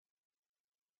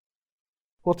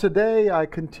Well, today I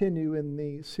continue in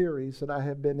the series that I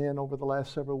have been in over the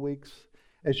last several weeks.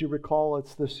 As you recall,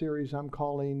 it's the series I'm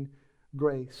calling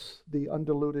Grace, the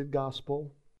Undiluted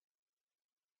Gospel.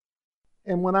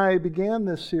 And when I began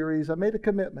this series, I made a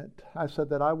commitment. I said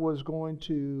that I was going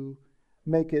to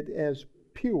make it as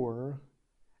pure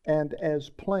and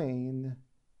as plain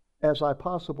as I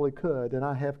possibly could, and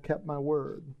I have kept my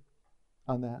word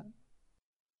on that.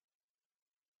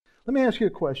 Let me ask you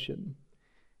a question.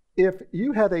 If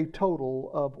you had a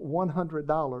total of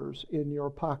 $100 in your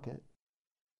pocket,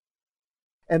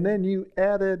 and then you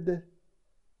added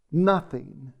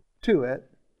nothing to it,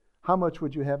 how much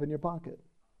would you have in your pocket?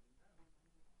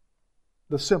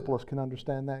 The simplest can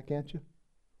understand that, can't you?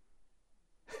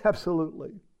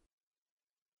 Absolutely.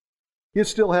 You'd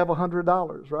still have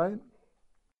 $100, right?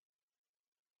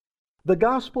 The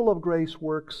gospel of grace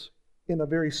works in a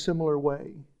very similar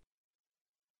way.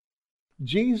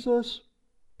 Jesus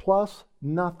plus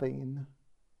nothing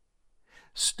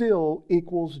still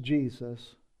equals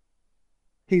Jesus.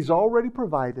 He's already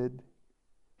provided.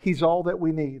 He's all that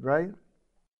we need, right?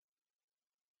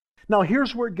 Now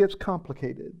here's where it gets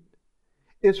complicated.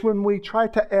 It's when we try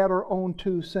to add our own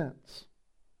 2 cents.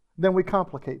 Then we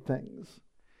complicate things.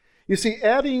 You see,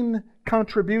 adding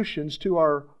contributions to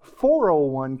our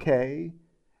 401k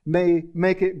may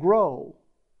make it grow,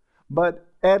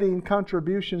 but adding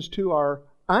contributions to our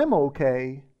I'm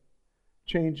okay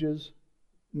changes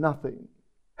nothing.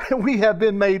 We have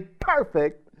been made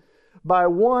perfect by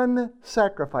one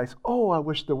sacrifice. Oh, I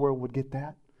wish the world would get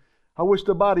that. I wish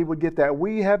the body would get that.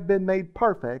 We have been made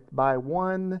perfect by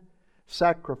one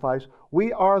sacrifice.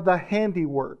 We are the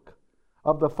handiwork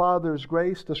of the Father's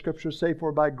grace. The Scriptures say,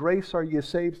 "For by grace are ye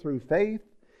saved through faith,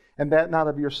 and that not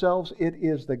of yourselves. It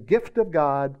is the gift of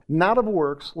God, not of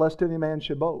works, lest any man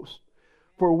should boast."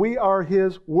 For we are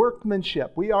His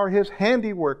workmanship. We are His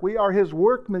handiwork. We are His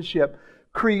workmanship,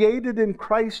 created in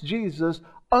Christ Jesus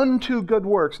unto good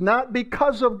works, not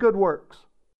because of good works.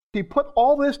 He put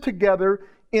all this together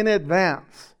in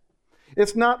advance.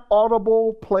 It's not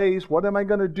audible plays, what am I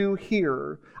going to do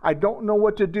here? I don't know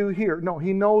what to do here. No,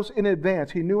 He knows in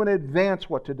advance. He knew in advance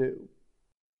what to do.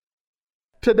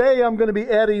 Today I'm going to be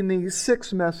adding the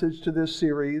 6th message to this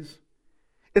series.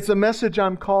 It's a message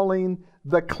I'm calling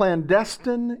the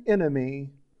clandestine enemy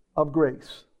of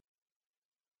grace.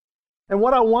 And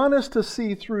what I want us to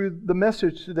see through the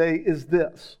message today is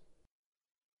this.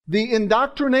 The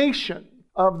indoctrination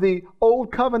of the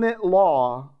Old Covenant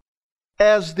law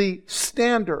as the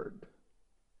standard,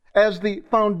 as the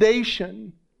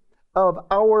foundation of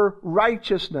our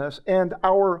righteousness and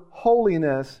our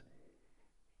holiness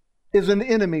is an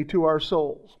enemy to our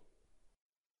souls.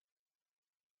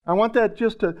 I want that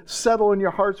just to settle in your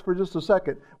hearts for just a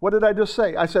second. What did I just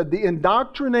say? I said the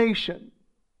indoctrination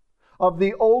of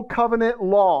the Old Covenant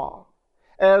law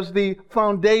as the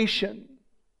foundation,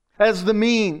 as the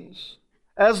means,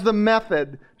 as the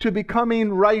method to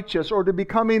becoming righteous or to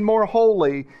becoming more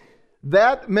holy,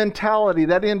 that mentality,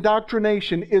 that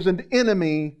indoctrination is an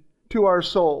enemy to our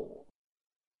soul.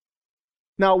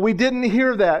 Now, we didn't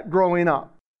hear that growing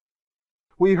up.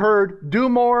 We heard do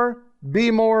more,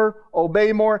 be more,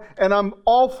 obey more, and I'm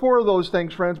all for those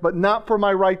things, friends, but not for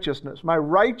my righteousness. My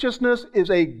righteousness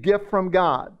is a gift from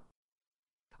God.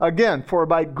 Again, for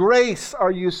by grace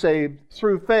are you saved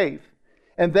through faith,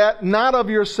 and that not of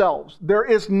yourselves. There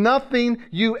is nothing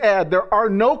you add. There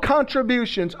are no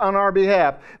contributions on our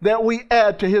behalf that we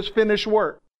add to His finished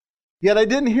work. Yet I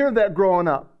didn't hear that growing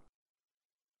up.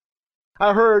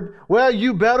 I heard, well,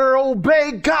 you better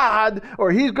obey God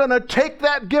or He's going to take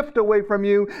that gift away from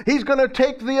you. He's going to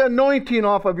take the anointing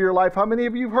off of your life. How many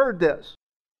of you have heard this?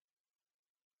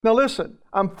 Now listen,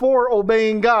 I'm for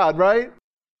obeying God, right?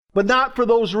 But not for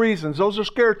those reasons. Those are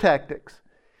scare tactics.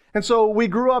 And so we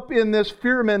grew up in this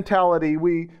fear mentality.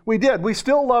 We did. We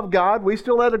still love God. We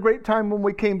still had a great time when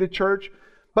we came to church.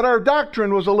 But our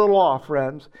doctrine was a little off,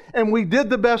 friends. And we did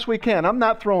the best we can. I'm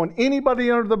not throwing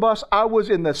anybody under the bus. I was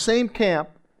in the same camp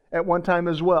at one time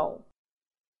as well.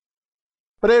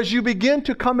 But as you begin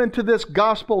to come into this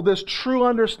gospel, this true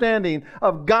understanding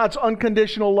of God's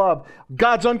unconditional love,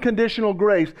 God's unconditional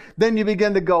grace, then you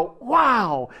begin to go,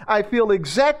 wow, I feel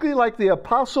exactly like the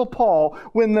Apostle Paul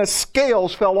when the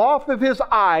scales fell off of his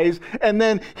eyes and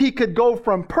then he could go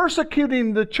from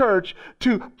persecuting the church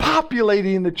to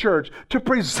populating the church, to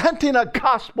presenting a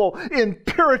gospel in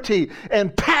purity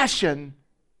and passion.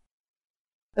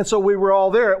 And so we were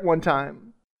all there at one time.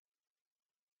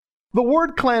 The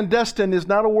word clandestine is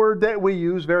not a word that we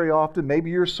use very often. Maybe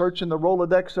you're searching the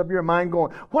Rolodex of your mind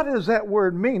going, what does that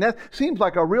word mean? That seems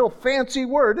like a real fancy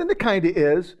word, and it kind of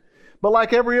is. But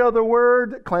like every other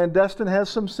word, clandestine has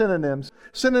some synonyms.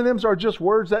 Synonyms are just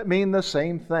words that mean the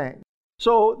same thing.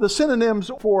 So the synonyms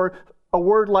for a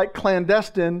word like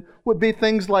clandestine would be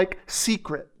things like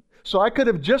secret. So I could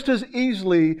have just as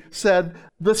easily said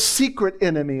the secret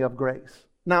enemy of grace.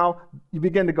 Now you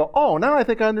begin to go, oh, now I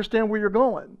think I understand where you're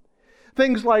going.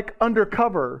 Things like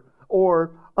undercover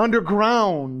or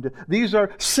underground. These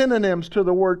are synonyms to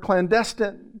the word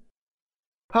clandestine.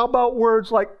 How about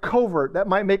words like covert? That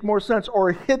might make more sense.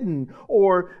 Or hidden,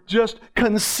 or just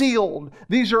concealed.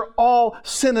 These are all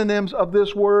synonyms of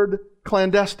this word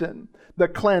clandestine. The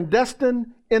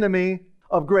clandestine enemy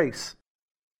of grace.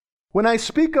 When I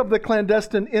speak of the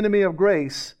clandestine enemy of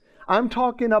grace, I'm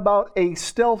talking about a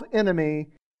stealth enemy,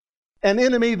 an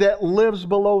enemy that lives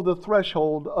below the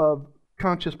threshold of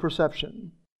conscious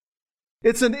perception.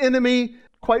 It's an enemy,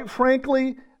 quite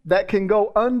frankly, that can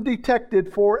go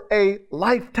undetected for a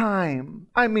lifetime.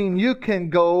 I mean, you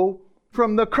can go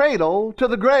from the cradle to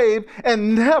the grave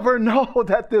and never know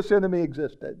that this enemy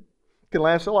existed. It can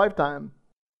last a lifetime.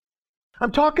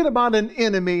 I'm talking about an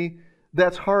enemy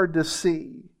that's hard to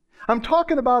see. I'm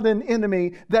talking about an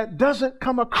enemy that doesn't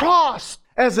come across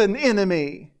as an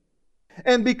enemy.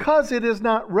 And because it is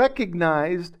not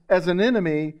recognized as an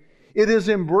enemy, it is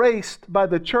embraced by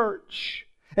the church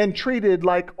and treated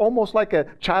like almost like a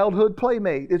childhood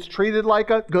playmate. It's treated like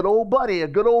a good old buddy, a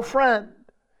good old friend.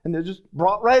 And they're just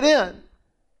brought right in.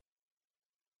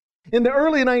 In the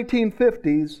early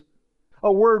 1950s,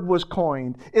 a word was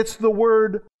coined. It's the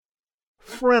word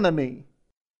frenemy.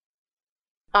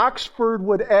 Oxford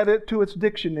would add it to its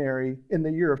dictionary in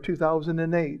the year of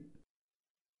 2008.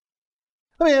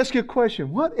 Let me ask you a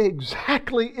question. What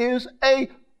exactly is a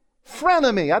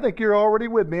frenemy? I think you're already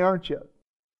with me, aren't you?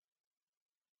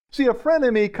 See, a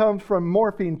frenemy comes from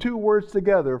morphing two words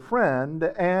together, friend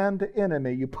and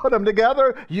enemy. You put them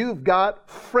together, you've got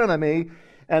frenemy,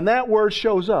 and that word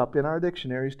shows up in our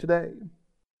dictionaries today.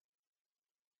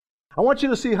 I want you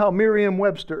to see how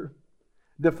Merriam-Webster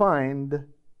defined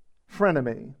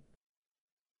frenemy.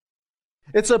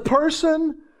 It's a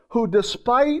person who,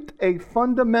 despite a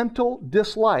fundamental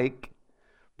dislike,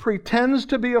 pretends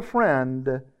to be a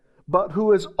friend, but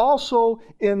who is also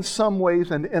in some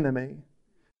ways an enemy.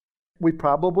 We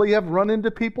probably have run into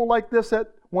people like this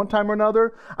at one time or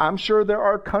another. I'm sure there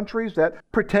are countries that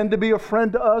pretend to be a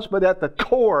friend to us, but at the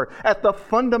core, at the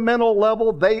fundamental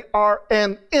level, they are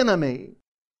an enemy.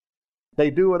 They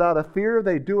do it out of fear.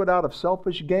 They do it out of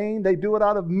selfish gain. They do it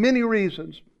out of many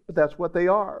reasons, but that's what they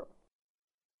are.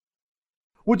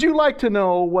 Would you like to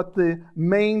know what the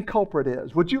main culprit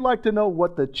is? Would you like to know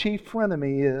what the chief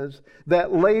frenemy is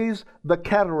that lays the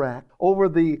cataract over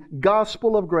the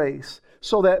gospel of grace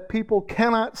so that people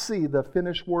cannot see the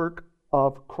finished work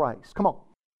of Christ? Come on.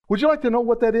 Would you like to know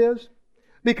what that is?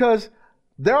 Because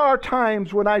there are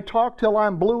times when I talk till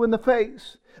I'm blue in the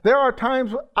face. There are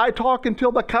times I talk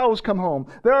until the cows come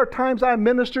home. There are times I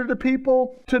minister to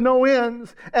people to no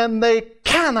ends, and they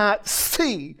cannot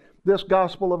see this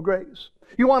gospel of grace.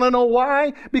 You want to know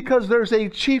why? Because there's a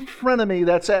chief frenemy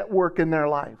that's at work in their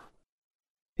life.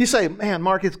 You say, man,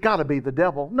 Mark, it's got to be the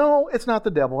devil. No, it's not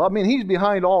the devil. I mean, he's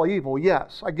behind all evil.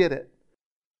 Yes, I get it.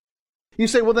 You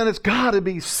say, well, then it's got to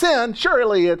be sin.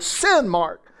 Surely it's sin,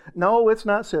 Mark. No, it's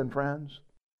not sin, friends.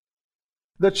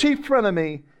 The chief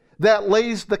frenemy that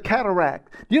lays the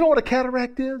cataract. Do you know what a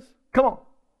cataract is? Come on.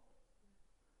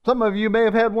 Some of you may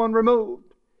have had one removed.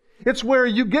 It's where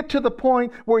you get to the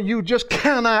point where you just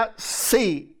cannot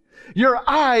see. Your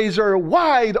eyes are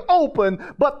wide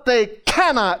open, but they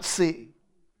cannot see.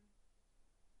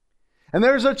 And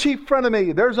there's a chief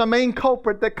frenemy. There's a main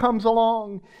culprit that comes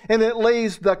along, and it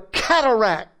lays the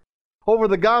cataract over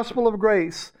the gospel of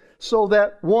grace so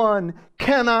that one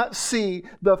cannot see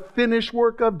the finished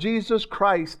work of Jesus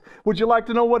Christ. Would you like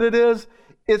to know what it is?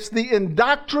 It's the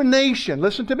indoctrination.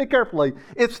 Listen to me carefully.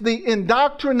 It's the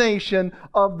indoctrination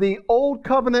of the Old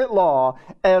Covenant law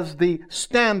as the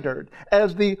standard,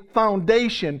 as the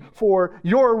foundation for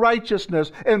your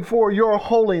righteousness and for your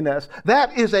holiness.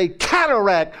 That is a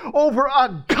cataract over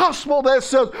a gospel that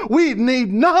says we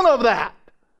need none of that.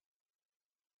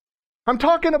 I'm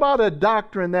talking about a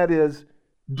doctrine that is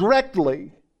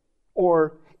directly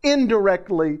or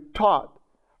indirectly taught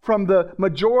from the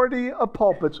majority of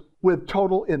pulpits with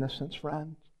total innocence,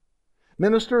 friends.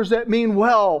 Ministers that mean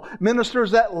well,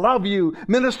 ministers that love you,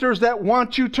 ministers that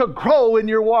want you to grow in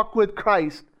your walk with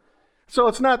Christ. So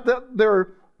it's not that they're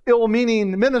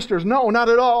ill-meaning ministers. No, not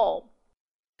at all.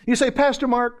 You say, Pastor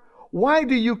Mark, why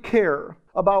do you care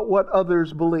about what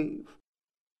others believe?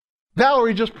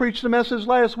 Valerie just preached a message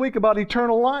last week about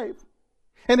eternal life.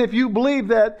 And if you believe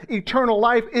that eternal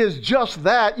life is just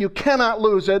that, you cannot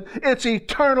lose it. It's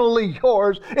eternally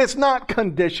yours. It's not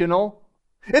conditional.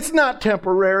 It's not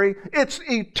temporary. It's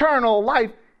eternal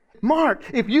life. Mark,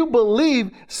 if you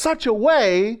believe such a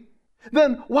way,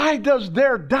 then why does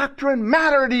their doctrine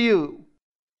matter to you?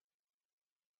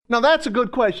 Now that's a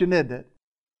good question, isn't it?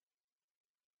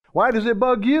 Why does it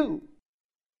bug you?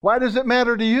 Why does it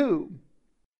matter to you?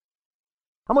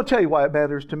 I'm going to tell you why it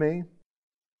matters to me.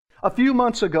 A few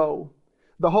months ago,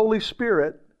 the Holy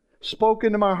Spirit spoke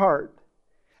into my heart,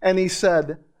 and He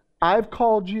said, I've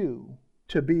called you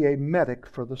to be a medic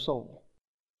for the soul.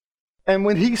 And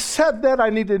when He said that,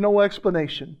 I needed no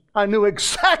explanation. I knew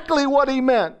exactly what He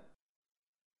meant.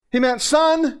 He meant,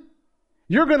 son,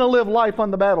 you're going to live life on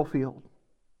the battlefield.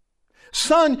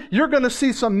 Son, you're going to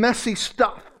see some messy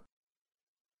stuff.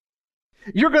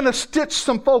 You're going to stitch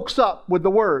some folks up with the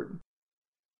Word.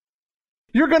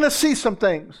 You're going to see some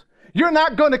things. You're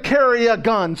not going to carry a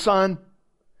gun, son.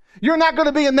 You're not going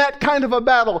to be in that kind of a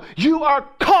battle. You are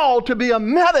called to be a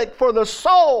medic for the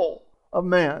soul of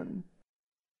man.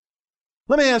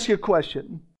 Let me ask you a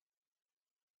question.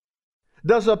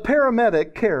 Does a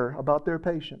paramedic care about their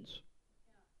patients?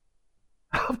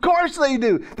 Of course they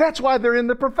do. That's why they're in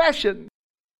the profession.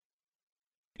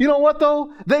 You know what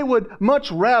though? They would much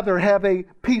rather have a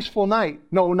peaceful night.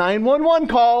 No 911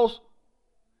 calls.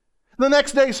 The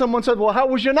next day someone said, well, how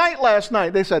was your night last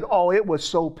night? They said, oh, it was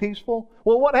so peaceful.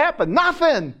 Well, what happened?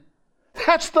 Nothing.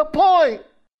 That's the point.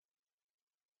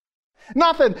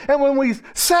 Nothing. And when we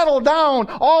settle down,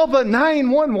 all the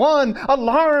 911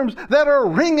 alarms that are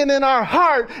ringing in our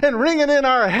heart and ringing in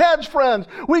our heads, friends,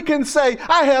 we can say,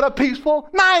 I had a peaceful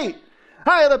night.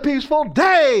 I had a peaceful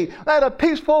day. I had a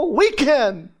peaceful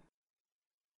weekend.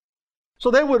 So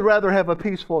they would rather have a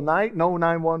peaceful night, no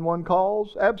 911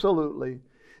 calls? Absolutely.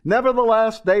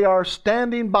 Nevertheless, they are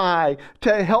standing by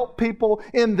to help people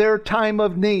in their time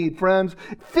of need, friends.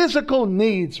 Physical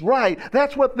needs, right.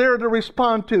 That's what they're to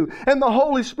respond to. And the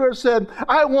Holy Spirit said,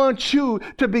 I want you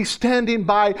to be standing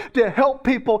by to help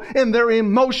people in their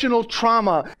emotional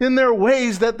trauma, in their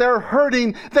ways that they're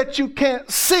hurting that you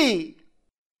can't see.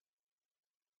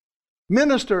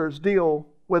 Ministers deal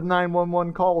with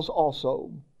 911 calls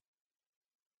also.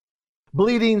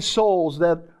 Bleeding souls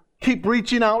that keep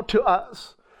reaching out to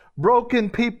us. Broken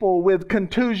people with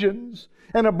contusions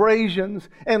and abrasions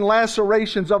and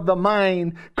lacerations of the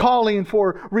mind, calling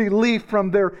for relief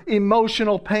from their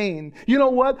emotional pain. You know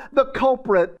what? The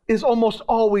culprit is almost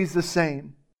always the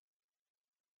same.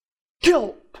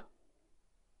 Guilt,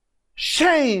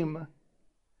 shame,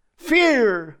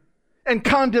 fear, and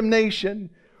condemnation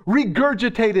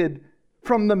regurgitated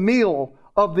from the meal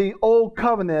of the old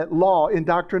covenant law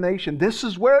indoctrination. This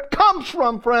is where it comes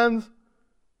from, friends.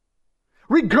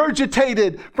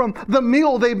 Regurgitated from the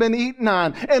meal they've been eating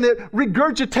on. And it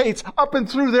regurgitates up and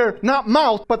through their, not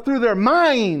mouth, but through their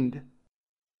mind.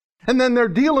 And then they're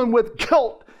dealing with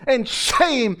guilt and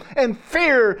shame and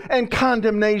fear and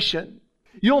condemnation.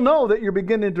 You'll know that you're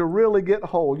beginning to really get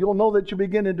whole. You'll know that you're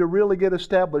beginning to really get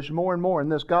established more and more in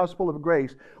this gospel of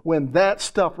grace when that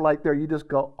stuff right there, you just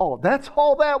go, oh, that's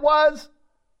all that was?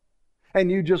 And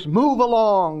you just move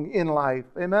along in life.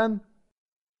 Amen?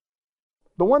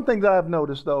 The one thing that I've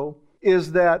noticed, though,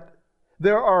 is that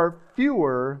there are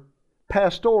fewer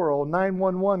pastoral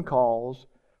 911 calls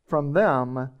from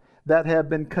them that have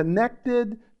been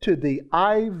connected to the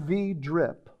IV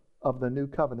drip of the new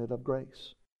covenant of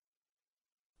grace.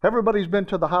 Everybody's been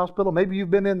to the hospital. Maybe you've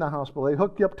been in the hospital. They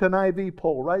hook you up to an IV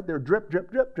pole, right? They're drip,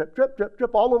 drip, drip, drip, drip, drip,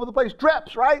 drip all over the place.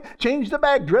 Drips, right? Change the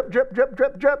bag. Drip, drip, drip,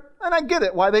 drip, drip. And I get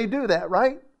it why they do that,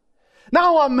 right?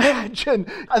 Now imagine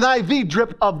an IV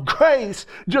drip of grace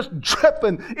just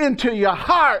dripping into your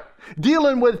heart,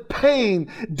 dealing with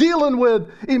pain, dealing with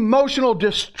emotional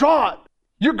distraught.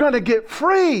 You're going to get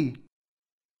free.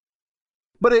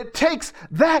 But it takes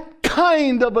that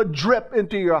kind of a drip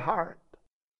into your heart.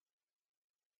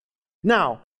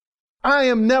 Now, I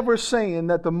am never saying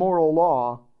that the moral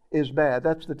law is bad.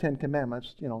 That's the 10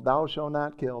 Commandments. You know, thou shalt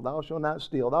not kill, thou shalt not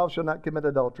steal, thou shalt not commit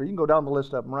adultery. You can go down the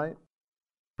list of them, right?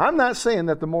 I'm not saying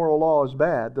that the moral law is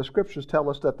bad. The Scriptures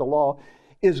tell us that the law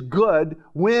is good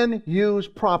when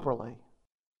used properly.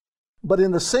 But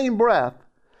in the same breath,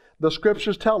 the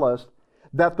Scriptures tell us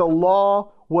that the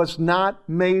law was not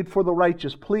made for the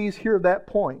righteous. Please hear that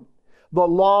point. The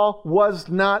law was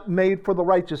not made for the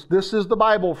righteous. This is the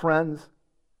Bible, friends.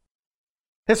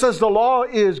 It says the law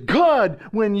is good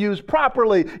when used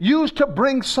properly, used to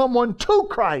bring someone to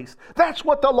Christ. That's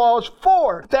what the law is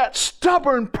for. That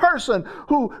stubborn person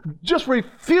who just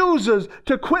refuses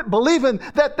to quit believing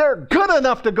that they're good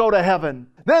enough to go to heaven.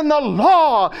 Then the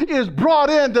law is brought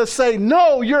in to say,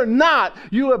 no, you're not.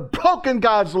 You have broken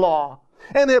God's law.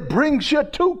 And it brings you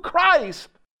to Christ.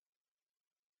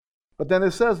 But then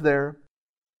it says there,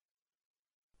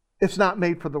 it's not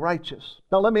made for the righteous.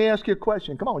 Now let me ask you a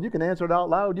question. Come on, you can answer it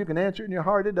out loud. You can answer it in your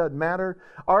heart. It doesn't matter.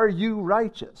 Are you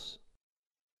righteous?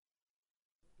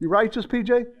 You righteous,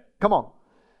 PJ? Come on.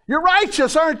 You're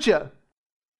righteous, aren't you?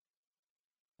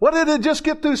 What did it just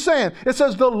get through saying? It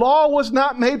says the law was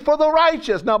not made for the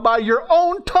righteous. Now by your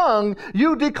own tongue,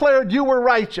 you declared you were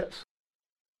righteous.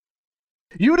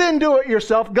 You didn't do it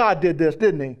yourself. God did this,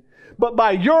 didn't He? But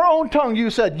by your own tongue, you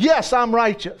said, yes, I'm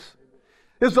righteous.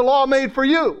 Is the law made for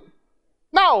you?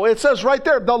 No, it says right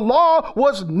there, the law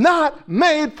was not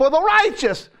made for the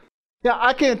righteous. Yeah,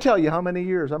 I can't tell you how many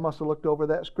years I must have looked over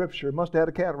that scripture. Must have had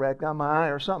a cataract on my eye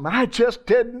or something. I just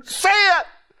didn't see it.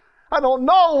 I don't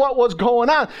know what was going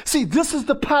on. See, this is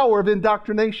the power of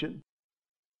indoctrination.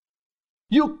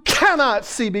 You cannot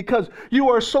see because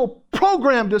you are so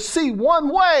programmed to see one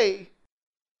way.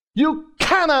 You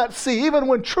cannot see even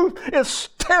when truth is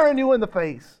staring you in the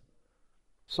face.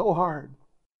 So hard.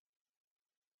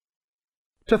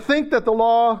 To think that the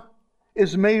law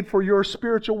is made for your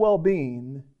spiritual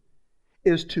well-being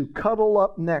is to cuddle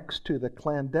up next to the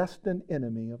clandestine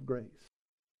enemy of grace.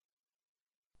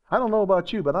 I don't know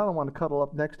about you, but I don't want to cuddle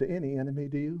up next to any enemy,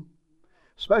 do you?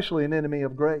 Especially an enemy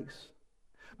of grace.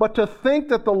 But to think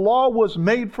that the law was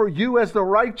made for you as the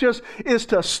righteous is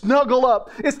to snuggle up.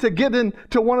 It's to get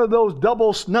into one of those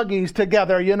double snuggies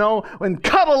together, and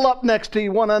cuddle up next to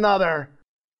one another.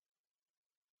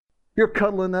 You're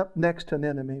cuddling up next to an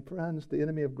enemy, friends, the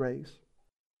enemy of grace.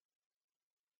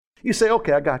 You say,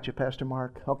 okay, I got you, Pastor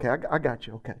Mark. Okay, I got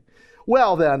you, okay.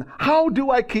 Well then, how do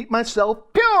I keep myself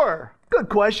pure? Good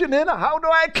question, isn't it? How do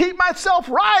I keep myself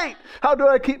right? How do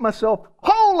I keep myself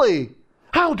holy?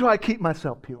 How do I keep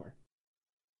myself pure?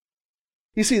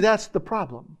 You see, that's the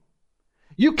problem.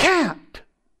 You can't.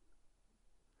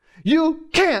 You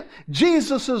can't.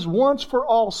 Jesus' once for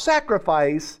all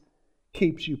sacrifice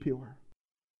keeps you pure.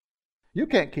 You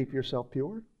can't keep yourself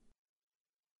pure.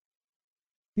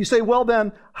 You say, well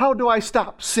then, how do I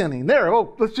stop sinning?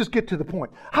 Let's just get to the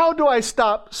point. How do I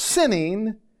stop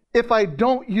sinning if I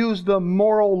don't use the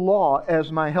moral law as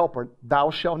my helper?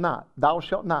 Thou shalt not. Thou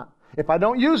shalt not. If I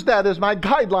don't use that as my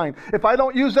guideline, if I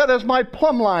don't use that as my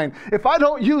plumb line, if I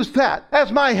don't use that as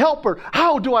my helper,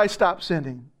 how do I stop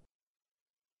sinning?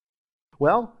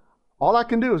 Well, all I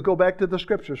can do is go back to the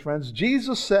scriptures, friends.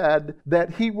 Jesus said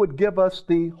that He would give us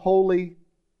the Holy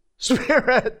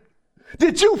Spirit.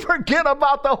 Did you forget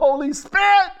about the Holy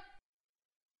Spirit?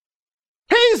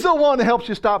 He's the one that helps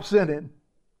you stop sinning.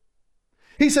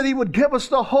 He said He would give us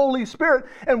the Holy Spirit.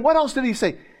 And what else did He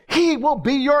say? He will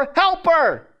be your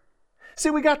helper.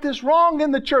 See, we got this wrong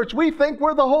in the church. We think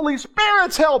we're the Holy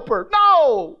Spirit's helper.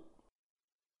 No!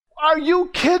 Are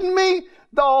you kidding me?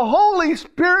 The Holy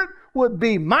Spirit would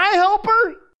be my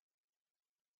helper?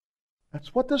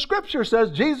 That's what the scripture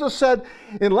says. Jesus said,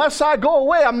 unless I go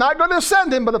away, I'm not going to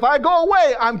send Him. But if I go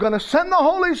away, I'm going to send the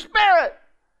Holy Spirit.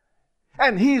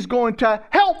 And He's going to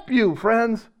help you,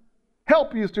 friends.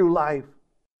 Help you through life.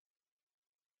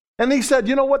 And He said,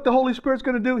 you know what the Holy Spirit's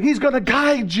going to do? He's going to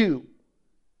guide you.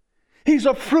 He's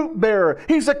a fruit bearer.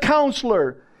 He's a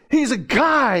counselor. He's a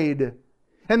guide.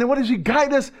 And then what does He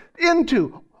guide us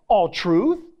into? All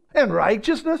truth and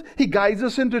righteousness. He guides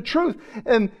us into truth.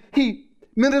 And He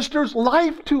ministers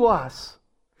life to us.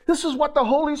 This is what the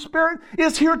Holy Spirit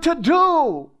is here to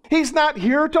do. He's not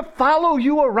here to follow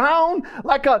you around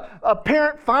like a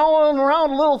parent following around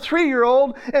a little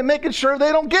 3-year-old and making sure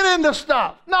they don't get into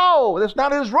stuff. No, that's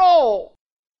not His role.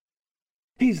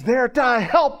 He's there to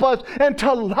help us and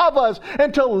to love us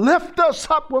and to lift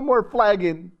us up when we're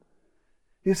flagging.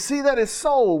 You see, that is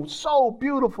so, so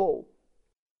beautiful.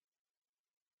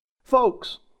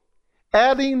 Folks,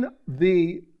 adding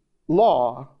the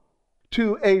law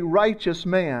to a righteous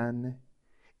man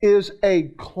is a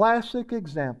classic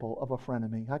example of a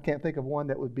frenemy. I can't think of one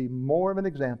that would be more of an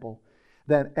example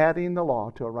than adding the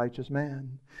law to a righteous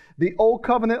man. The Old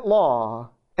Covenant law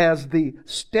as the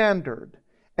standard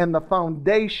and the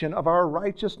foundation of our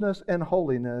righteousness and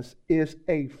holiness is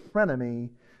a frenemy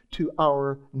to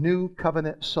our New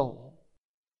Covenant soul.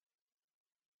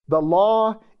 The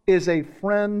law is a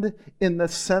friend in the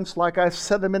sense, like I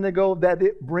said a minute ago, that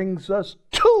it brings us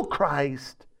to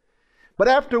Christ. But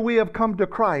after we have come to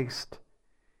Christ,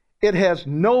 it has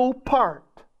no part,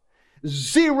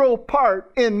 zero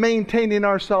part in maintaining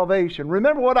our salvation.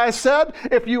 Remember what I said?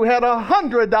 If you had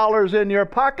 $100 in your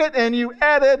pocket and you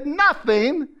added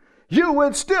nothing, you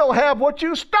would still have what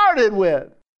you started with.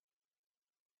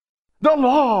 The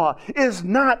law is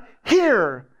not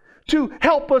here to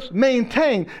help us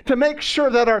maintain, to make sure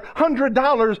that our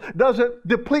 $100 doesn't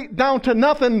deplete down to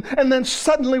nothing and then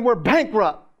suddenly we're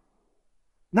bankrupt.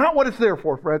 Not what it's there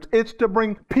for, friends. It's to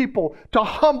bring people, to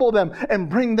humble them and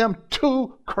bring them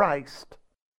to Christ.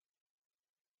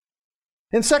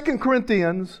 In 2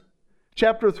 Corinthians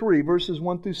chapter 3, verses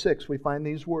 1 through 6, we find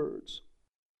these words.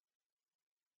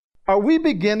 Are we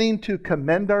beginning to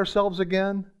commend ourselves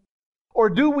again? Or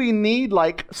do we need,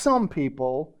 like some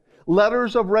people,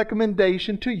 letters of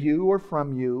recommendation to you or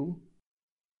from you?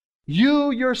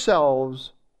 You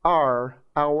yourselves are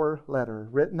our letter,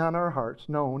 written on our hearts,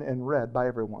 known and read by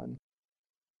everyone.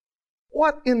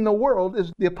 What in the world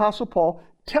is the Apostle Paul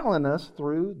telling us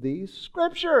through these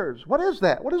scriptures? What is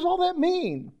that? What does all that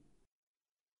mean?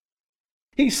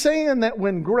 He's saying that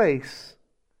when grace,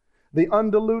 the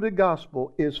undiluted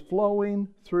gospel, is flowing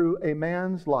through a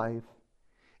man's life,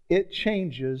 it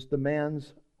changes the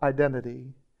man's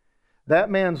identity. That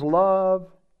man's love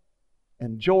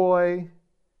and joy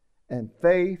and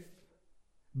faith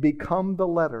become the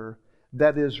letter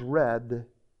that is read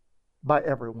by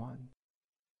everyone.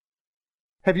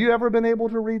 Have you ever been able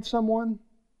to read someone?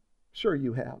 Sure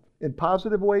you have. In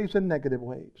positive ways and negative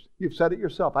ways. You've said it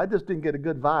yourself. I just didn't get a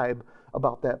good vibe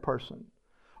about that person.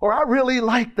 Or I really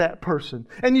like that person.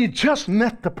 And you just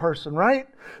met the person, right?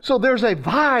 So there's a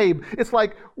vibe. It's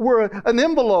like we're an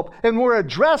envelope and we're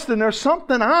addressed and there's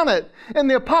something on it. And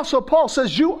the Apostle Paul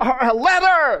says, you are a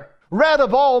letter read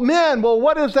of all men. Well,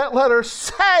 what does that letter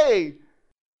say?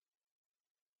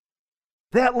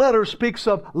 That letter speaks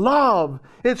of love.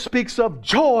 It speaks of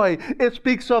joy. It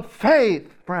speaks of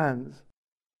faith, friends.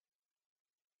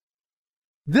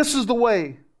 This is the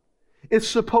way it's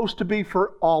supposed to be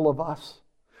for all of us.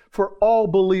 For all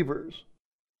believers.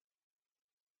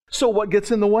 So what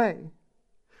gets in the way?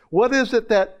 What is it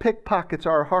that pickpockets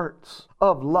our hearts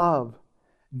of love,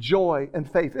 joy,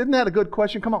 and faith? Isn't that a good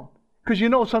question? Come on. Because you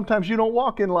know sometimes you don't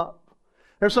walk in love.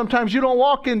 There's sometimes you don't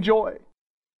walk in joy.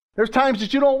 There's times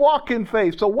that you don't walk in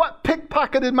faith. So what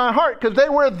pickpocketed my heart? Because they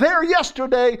were there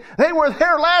yesterday. They were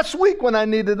there last week when I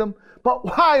needed them. But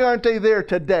why aren't they there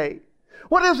today?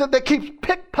 What is it that keeps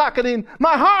pickpocketing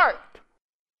my heart?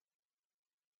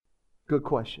 Good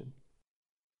question.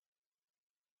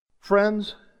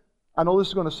 Friends, I know this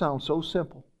is going to sound so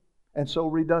simple and so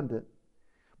redundant,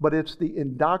 but it's the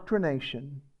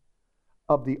indoctrination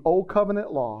of the Old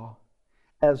Covenant law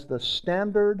as the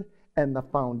standard and the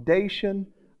foundation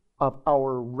of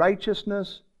our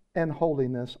righteousness and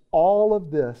holiness. All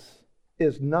of this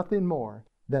is nothing more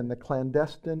than the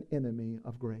clandestine enemy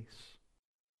of grace.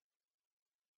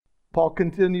 Paul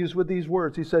continues with these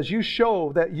words. He says, you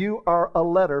show that you are a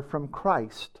letter from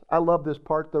Christ. I love this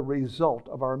part, the result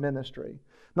of our ministry.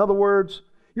 In other words,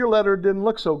 your letter didn't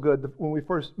look so good when we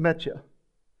first met you.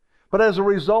 But as a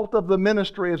result of the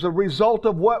ministry, as a result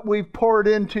of what we've poured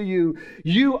into you,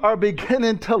 you are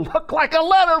beginning to look like a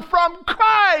letter from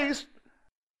Christ.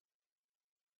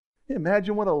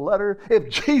 Imagine what a letter, if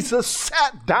Jesus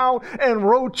sat down and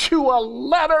wrote you a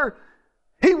letter.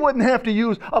 He wouldn't have to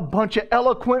use a bunch of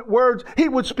eloquent words. He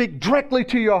would speak directly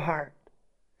to your heart.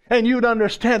 And you'd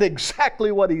understand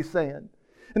exactly what he's saying.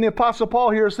 And the Apostle Paul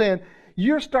here is saying,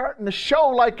 you're starting to show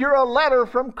like you're a letter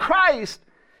from Christ.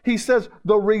 He says,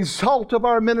 the result of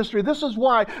our ministry. This is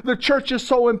why the church is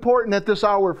so important at this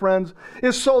hour, friends,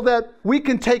 is so that we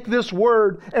can take this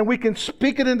word and we can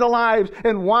speak it into lives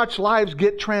and watch lives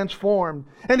get transformed.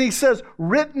 And he says,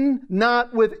 written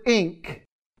not with ink,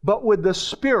 but with the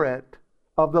Spirit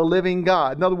of the living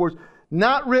God. In other words,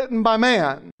 not written by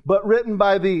man, but written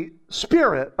by the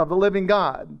Spirit of the living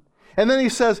God. And then he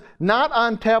says, not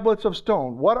on tablets of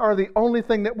stone. What are the only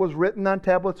thing that was written on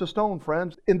tablets of stone,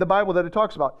 friends, in the Bible that it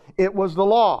talks about? It was the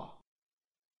law.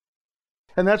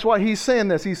 And that's why he's saying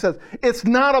this. He says, it's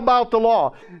not about the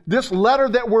law. This letter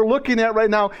that we're looking at right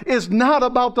now is not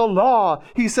about the law.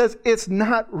 He says it's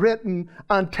not written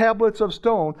on tablets of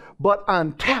stone, but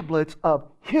on tablets of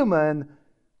human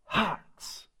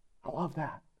hearts. I love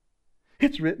that.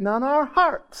 It's written on our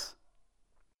hearts.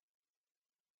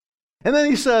 And then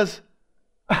he says,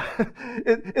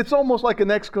 it's almost like an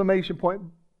exclamation point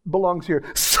belongs here.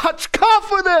 Such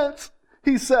confidence,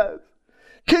 he says.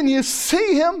 Can you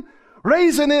see him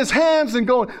raising his hands and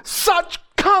going, such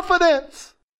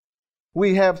confidence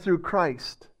we have through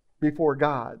Christ before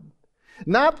God.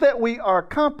 Not that we are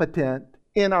competent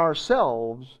in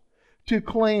ourselves to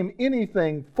claim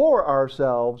anything for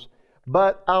ourselves,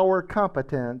 but our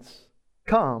competence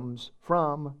comes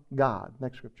from God.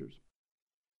 Next scriptures.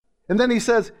 And then he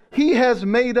says, He has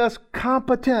made us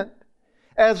competent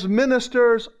as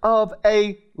ministers of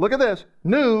a, look at this,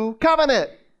 new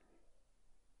covenant.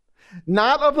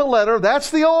 Not of the letter,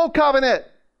 that's the old covenant.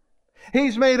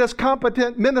 He's made us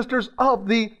competent ministers of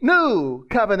the new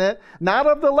covenant, not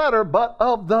of the letter, but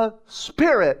of the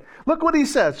Spirit. Look what he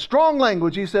says, strong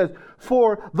language. He says,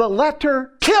 for the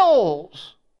letter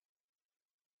kills,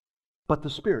 but the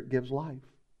Spirit gives life.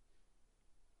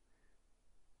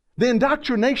 The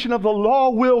indoctrination of the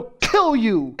law will kill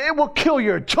you. It will kill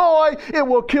your joy. It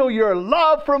will kill your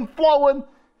love from flowing.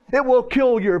 It will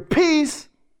kill your peace.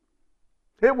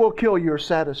 It will kill your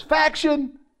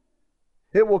satisfaction.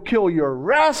 It will kill your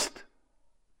rest.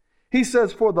 He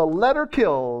says, for the letter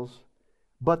kills,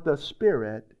 but the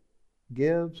Spirit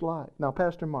gives life. Now,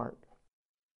 Pastor Mark,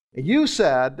 you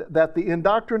said that the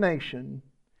indoctrination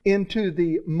into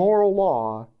the moral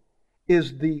law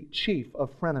is the chief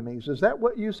of frenemies. Is that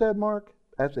what you said, Mark?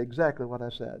 That's exactly what I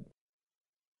said.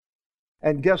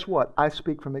 And guess what? I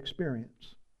speak from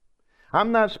experience.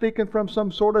 I'm not speaking from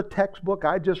some sort of textbook.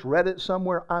 I just read it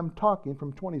somewhere. I'm talking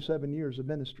from 27 years of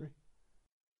ministry.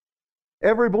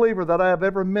 Every believer that I have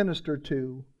ever ministered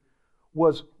to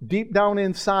was deep down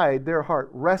inside their heart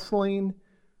wrestling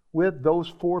with those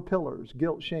four pillars: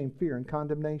 guilt, shame, fear, and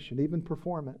condemnation, even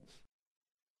performance.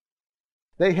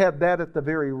 They had that at the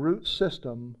very root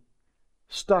system,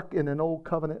 stuck in an old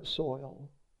covenant soil.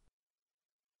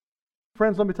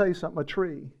 Friends, let me tell you something. A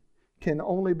tree can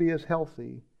only be as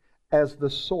healthy as the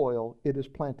soil it is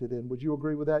planted in. Would you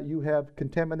agree with that? You have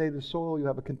contaminated soil, you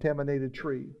have a contaminated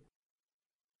tree.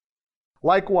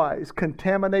 Likewise,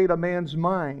 contaminate a man's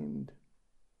mind,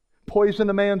 poison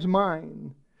a man's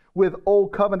mind with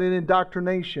old covenant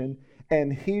indoctrination,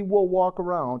 and he will walk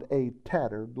around a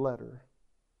tattered letter.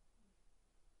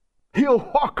 He'll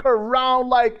walk around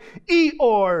like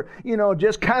Eeyore,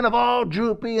 just kind of all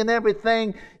droopy and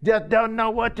everything, just don't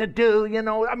know what to do,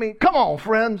 I mean, come on,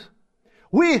 friends.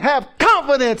 We have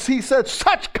confidence, he said,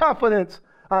 such confidence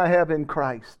I have in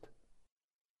Christ.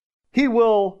 He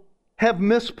will have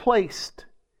misplaced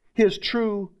his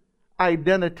true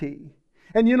identity.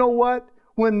 And you know what?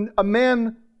 When a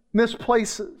man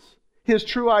misplaces his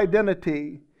true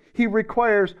identity, he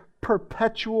requires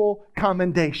perpetual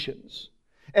commendations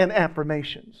and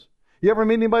affirmations. You ever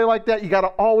meet anybody like that? You got to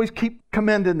always keep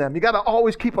commending them. You got to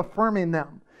always keep affirming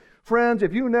them. Friends,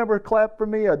 if you never clap for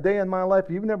me a day in my life,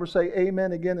 if you never say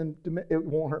amen again, and it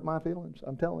won't hurt my feelings.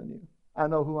 I'm telling you. I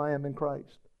know who I am in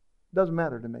Christ. It doesn't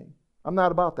matter to me. I'm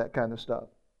not about that kind of stuff.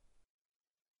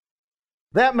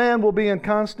 That man will be in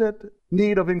constant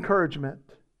need of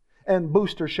encouragement and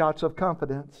booster shots of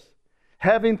confidence,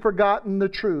 having forgotten the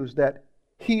truths that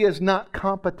he is not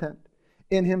competent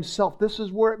in himself. This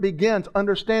is where it begins,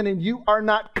 understanding you are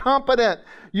not competent.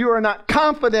 You are not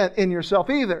confident in yourself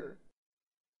either.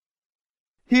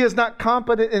 He is not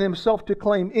competent in himself to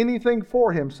claim anything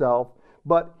for himself,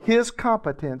 but his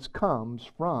competence comes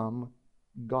from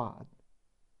God.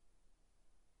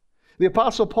 The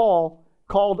Apostle Paul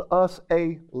called us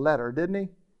a letter, didn't he?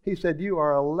 He said, you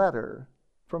are a letter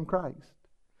from Christ.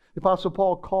 The Apostle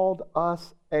Paul called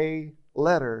us a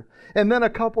letter. And then a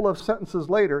couple of sentences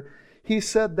later, he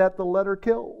said that the letter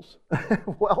kills.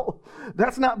 Well,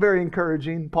 that's not very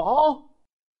encouraging, Paul.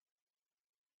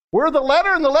 We're the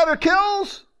letter and the letter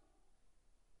kills?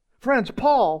 Friends,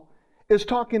 Paul is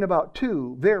talking about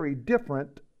two very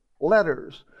different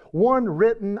letters. One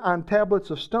written on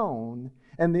tablets of stone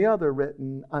and the other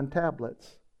written on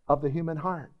tablets of the human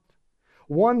heart.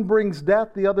 One brings death,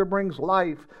 the other brings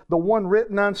life. The one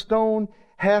written on stone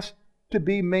has to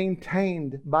be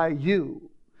maintained by you.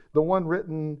 The one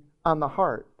written on the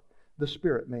heart, the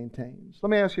Spirit maintains. Let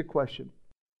me ask you a question.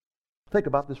 Think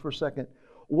about this for a second.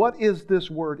 What is this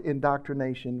word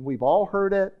indoctrination? We've all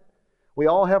heard it. We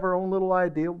all have our own little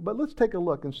idea, but let's take a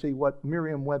look and see what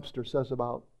Merriam-Webster says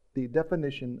about the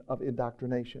definition of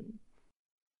indoctrination.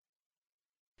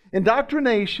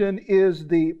 Indoctrination is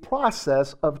the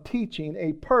process of teaching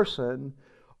a person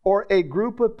or a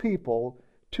group of people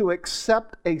to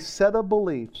accept a set of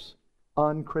beliefs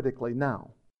uncritically.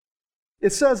 Now,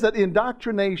 it says that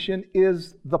indoctrination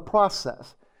is the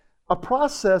process. A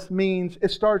process means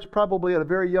it starts probably at a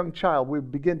very young child. We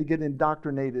begin to get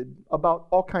indoctrinated about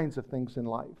all kinds of things in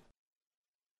life.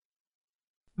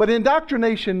 But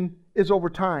indoctrination is over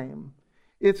time.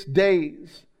 It's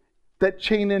days that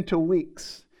chain into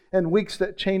weeks, and weeks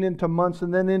that chain into months,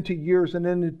 and then into years, and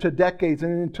then into decades,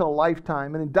 and into a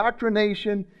lifetime. And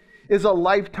indoctrination is a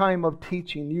lifetime of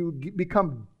teaching. You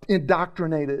become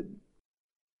indoctrinated.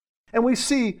 And we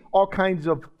see all kinds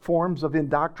of forms of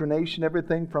indoctrination,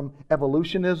 everything from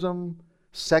evolutionism,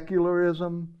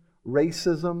 secularism,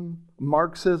 racism,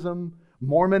 Marxism,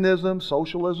 Mormonism,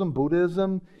 socialism,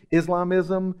 Buddhism,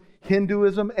 Islamism,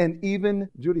 Hinduism, and even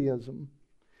Judaism.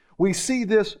 We see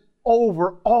this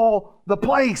over all the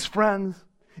place, friends.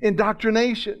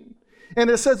 Indoctrination. And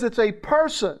it says it's a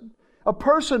person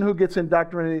who gets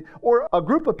indoctrinated, or a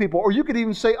group of people, or you could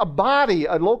even say a body,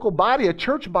 a local body, a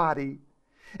church body.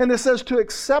 And it says to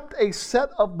accept a set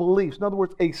of beliefs. In other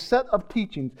words, a set of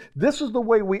teachings. This is the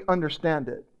way we understand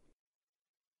it.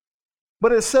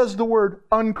 But it says the word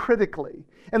uncritically.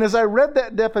 And as I read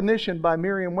that definition by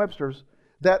Merriam-Webster's,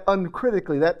 that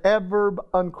uncritically, that adverb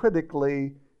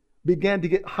uncritically began to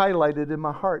get highlighted in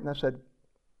my heart. And I said,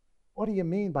 what do you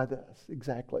mean by this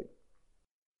exactly?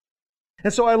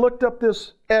 And so I looked up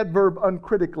this adverb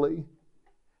uncritically,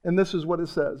 and this is what it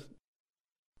says.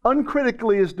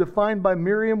 Uncritically is defined by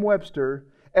Merriam-Webster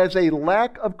as a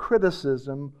lack of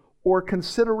criticism or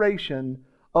consideration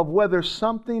of whether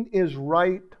something is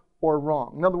right or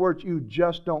wrong. In other words, you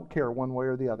just don't care one way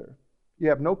or the other. You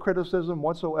have no criticism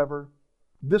whatsoever.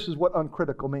 This is what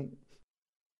uncritical means.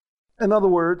 In other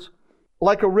words,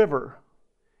 like a river,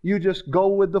 you just go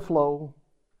with the flow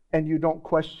and you don't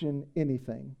question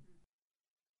anything.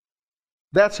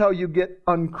 That's how you get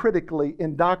uncritically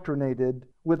indoctrinated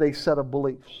with a set of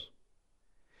beliefs.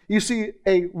 You see,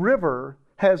 a river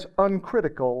has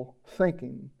uncritical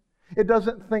thinking. It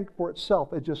doesn't think for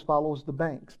itself, it just follows the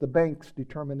banks. The banks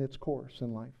determine its course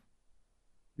in life.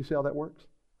 You see how that works?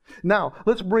 Now,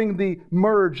 let's bring the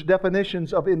merged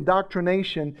definitions of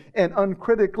indoctrination and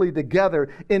uncritically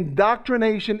together.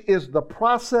 Indoctrination is the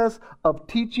process of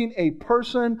teaching a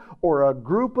person or a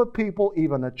group of people,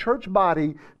 even a church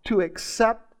body, to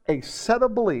accept a set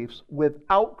of beliefs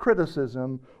without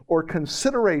criticism or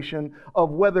consideration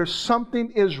of whether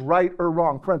something is right or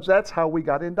wrong. Friends, that's how we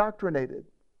got indoctrinated.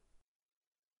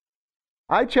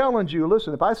 I challenge you,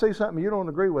 listen, if I say something you don't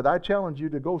agree with, I challenge you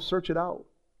to go search it out.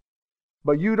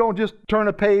 But you don't just turn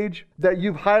a page that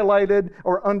you've highlighted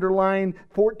or underlined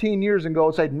 14 years ago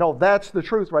and say, no, that's the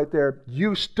truth right there.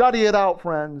 You study it out,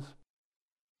 friends.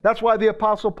 That's why the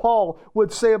Apostle Paul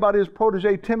would say about his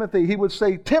protege Timothy, he would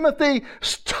say, Timothy,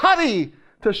 study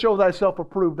to show thyself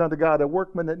approved unto God, a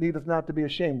workman that needeth not to be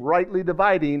ashamed, rightly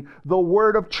dividing the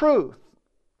word of truth.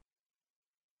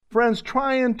 Friends,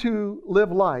 trying to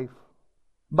live life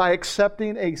by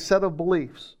accepting a set of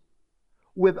beliefs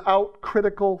without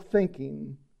critical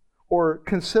thinking or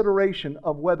consideration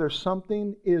of whether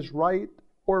something is right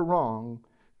or wrong,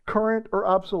 current or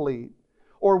obsolete,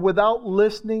 or without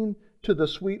listening to the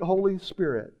sweet Holy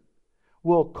Spirit,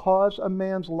 will cause a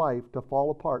man's life to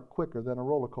fall apart quicker than a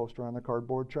roller coaster on a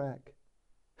cardboard track.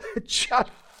 It just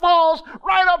falls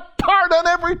right apart on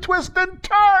every twist and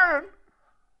turn.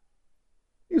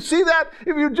 You see that?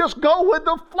 If you just go with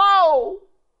the flow.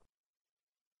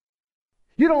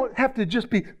 You don't have to just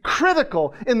be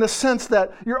critical in the sense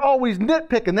that you're always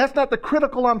nitpicking. That's not the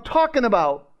critical I'm talking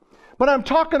about. But I'm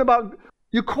talking about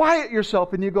you quiet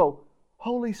yourself and you go,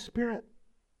 Holy Spirit,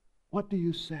 what do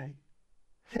you say?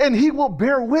 And He will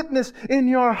bear witness in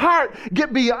your heart.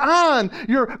 Get beyond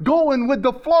your going with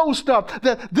the flow stuff.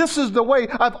 That this is the way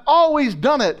I've always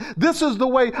done it. This is the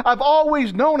way I've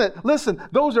always known it. Listen,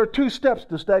 those are 2 steps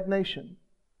to stagnation.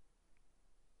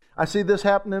 I see this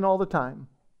happening all the time.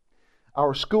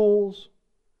 Our schools,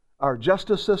 our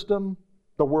justice system,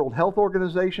 the World Health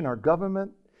Organization, our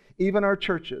government, even our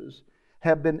churches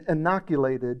have been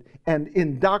inoculated and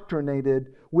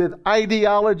indoctrinated with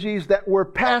ideologies that were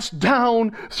passed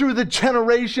down through the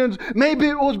generations. Maybe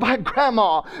it was by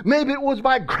grandma, maybe it was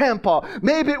by grandpa,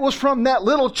 maybe it was from that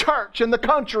little church in the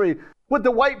country with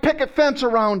the white picket fence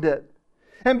around it.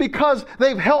 And because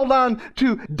they've held on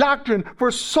to doctrine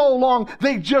for so long,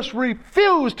 they just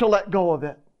refuse to let go of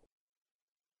it.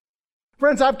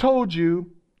 Friends, I've told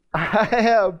you,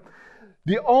 the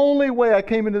only way I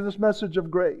came into this message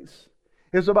of grace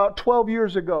is about 12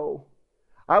 years ago.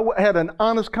 I had an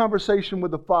honest conversation with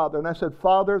the Father, and I said,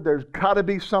 Father, there's got to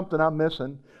be something I'm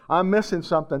missing. I'm missing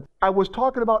something. I was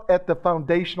talking about at the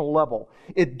foundational level.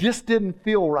 It just didn't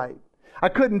feel right. I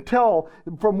couldn't tell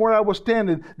from where I was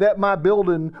standing that my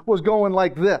building was going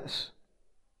like this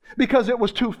because it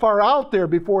was too far out there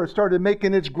before it started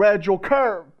making its gradual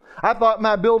curve. I thought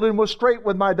my building was straight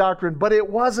with my doctrine, but it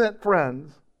wasn't,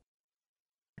 friends.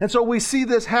 And so we see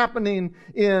this happening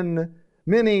in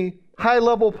many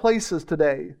high-level places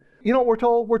today. You know what we're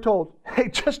told? We're told, hey,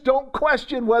 just don't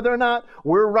question whether or not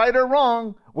we're right or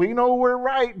wrong. We know we're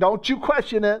right. Don't you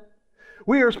question it.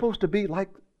 We are supposed to be like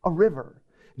a river.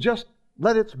 Just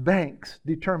let its banks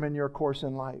determine your course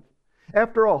in life.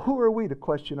 After all, who are we to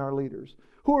question our leaders?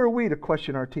 Who are we to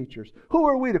question our teachers? Who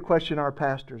are we to question our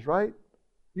pastors, right?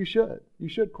 You should. You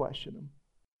should question them.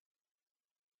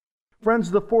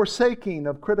 Friends, the forsaking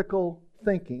of critical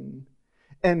thinking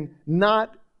and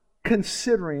not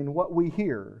considering what we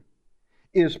hear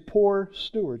is poor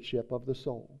stewardship of the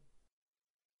soul.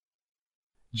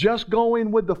 Just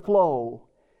going with the flow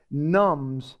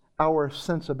numbs our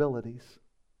sensibilities.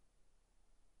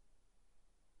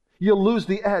 You'll lose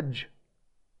the edge.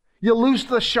 You'll lose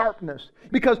the sharpness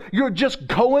because you're just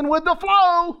going with the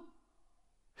flow.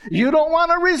 You don't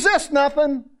want to resist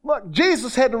nothing. Look,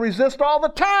 Jesus had to resist all the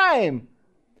time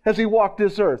as He walked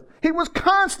this earth. He was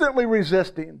constantly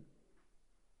resisting.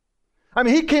 I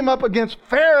mean, He came up against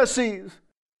Pharisees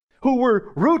who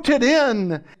were rooted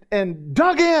in and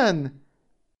dug in.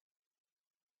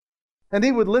 And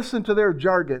He would listen to their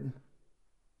jargon.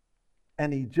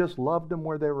 And He just loved them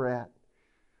where they were at.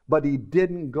 But He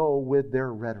didn't go with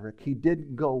their rhetoric. He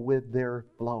didn't go with their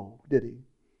flow, did He?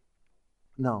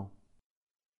 No.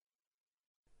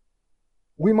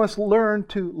 We must learn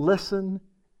to listen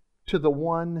to the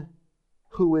one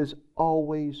who is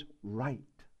always right.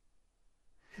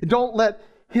 Don't let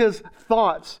His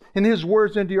thoughts and His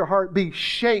words into your heart be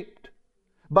shaped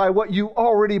by what you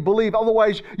already believe.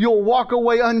 Otherwise, you'll walk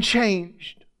away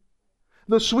unchanged.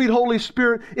 The sweet Holy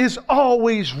Spirit is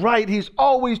always right. He's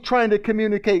always trying to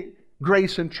communicate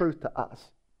grace and truth to us.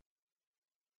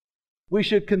 We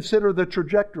should consider the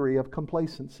trajectory of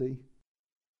complacency.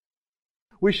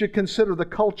 We should consider the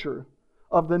culture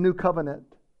of the new covenant,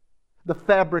 the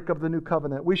fabric of the new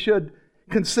covenant. We should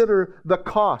consider the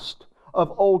cost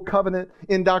of old covenant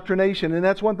indoctrination. And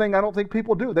that's one thing I don't think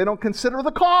people do. They don't consider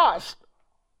the cost.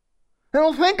 They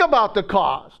don't think about the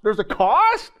cost. There's a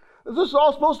cost? Is this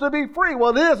all supposed to be free?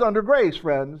 Well, it is under grace,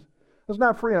 friends. It's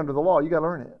not free under the law. You got to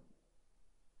earn it.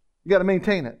 You got to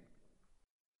maintain it.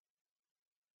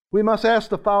 We must ask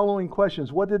the following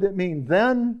questions. What did it mean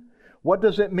then? What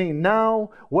does it mean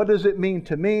now? What does it mean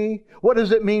to me? What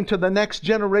does it mean to the next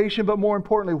generation? But more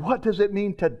importantly, what does it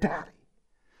mean to Daddy?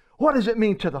 What does it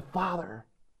mean to the Father?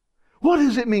 What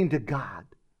does it mean to God?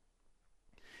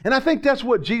 And I think that's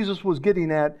what Jesus was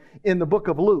getting at in the book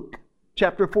of Luke,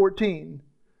 chapter 14,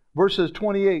 verses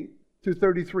 28 through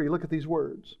 33. Look at these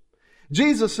words.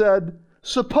 Jesus said,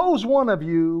 "Suppose one of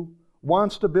you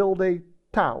wants to build a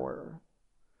tower.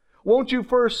 Won't you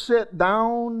first sit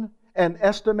down and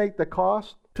estimate the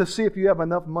cost to see if you have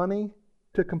enough money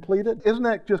to complete it?" Isn't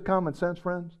that just common sense,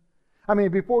 friends? I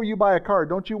mean, before you buy a car,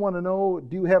 don't you want to know,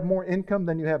 do you have more income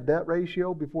than you have debt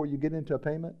ratio before you get into a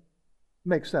payment?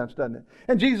 Makes sense, doesn't it?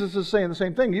 And Jesus is saying the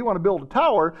same thing. You want to build a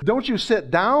tower, don't you sit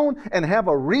down and have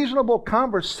a reasonable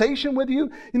conversation with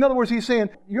you? In other words, He's saying,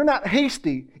 you're not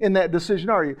hasty in that decision,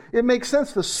 are you? It makes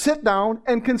sense to sit down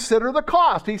and consider the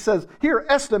cost. He says, here,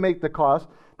 estimate the cost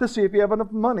to see if you have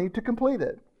enough money to complete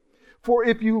it. For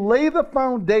if you lay the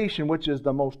foundation, which is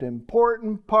the most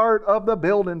important part of the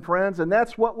building, friends, and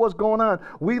that's what was going on.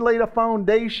 We laid a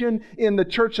foundation in the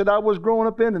church that I was growing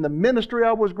up in the ministry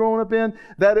I was growing up in,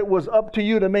 that it was up to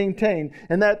you to maintain.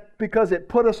 And that because it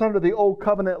put us under the old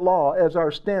covenant law as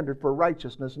our standard for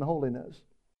righteousness and holiness.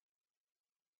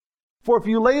 For if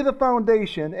you lay the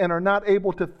foundation and are not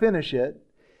able to finish it,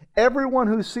 everyone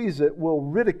who sees it will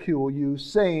ridicule you,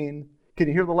 saying, can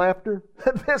you hear the laughter?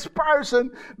 This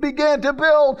person began to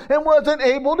build and wasn't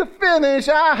able to finish.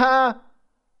 Aha!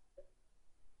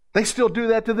 They still do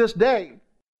that to this day.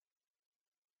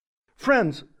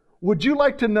 Friends, would you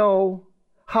like to know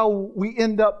how we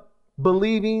end up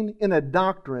believing in a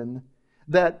doctrine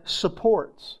that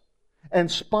supports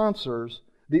and sponsors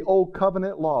the old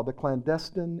covenant law, the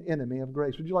clandestine enemy of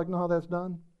grace? Would you like to know how that's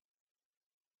done?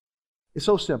 It's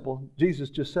so simple. Jesus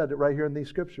just said it right here in these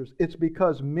scriptures. It's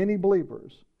because many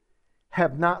believers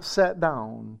have not sat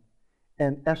down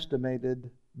and estimated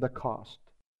the cost.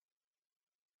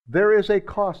 There is a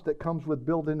cost that comes with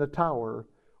building a tower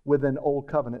with an old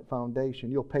covenant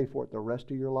foundation. You'll pay for it the rest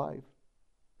of your life.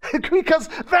 Because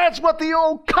that's what the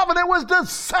old covenant was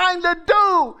designed to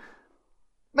do.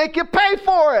 Make you pay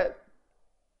for it.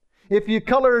 If you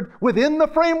colored within the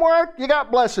framework, you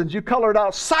got blessings. You colored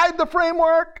outside the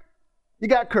framework, you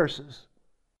got curses.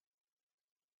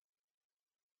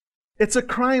 It's a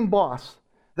crime boss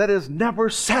that is never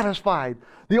satisfied.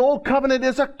 The old covenant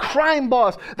is a crime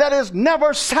boss that is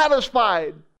never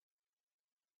satisfied.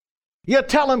 You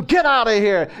tell him, get out of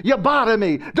here. You bother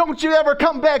me. Don't you ever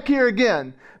come back here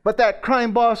again. But that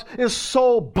crime boss is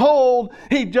so bold,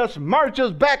 he just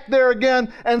marches back there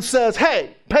again and says,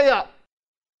 hey, pay up.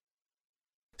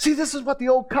 See, this is what the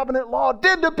old covenant law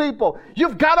did to people.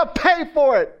 You've got to pay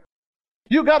for it.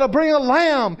 You got to bring a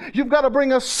lamb. You've got to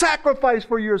bring a sacrifice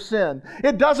for your sin.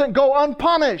 It doesn't go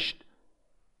unpunished.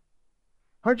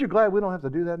 Aren't you glad we don't have to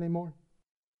do that anymore?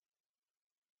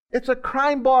 It's a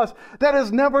crime boss that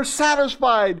is never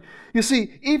satisfied. You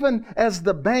see, even as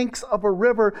the banks of a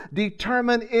river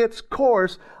determine its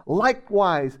course,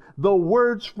 likewise, the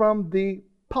words from the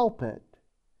pulpit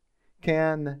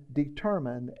can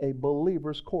determine a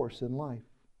believer's course in life.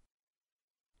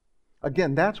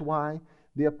 Again, that's why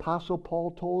the Apostle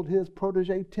Paul told his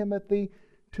protege Timothy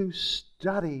to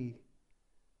study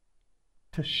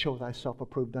to show thyself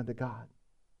approved unto God.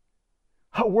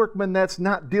 A workman that's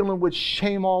not dealing with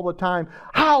shame all the time.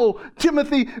 How,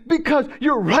 Timothy? Because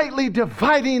you're rightly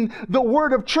dividing the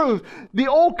word of truth. The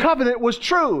old covenant was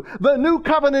true. The new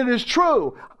covenant is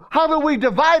true. How do we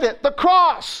divide it? The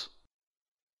cross.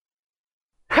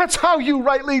 That's how you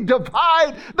rightly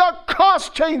divide. The cross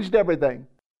changed everything.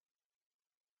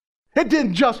 It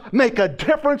didn't just make a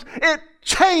difference. It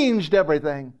changed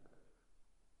everything.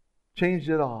 Changed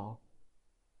it all.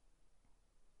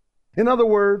 In other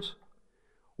words,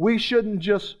 we shouldn't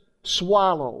just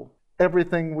swallow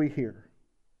everything we hear.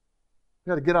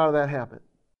 We've got to get out of that habit.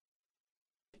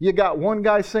 You got one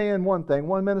guy saying one thing,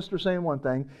 one minister saying one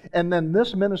thing, and then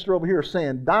this minister over here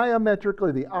saying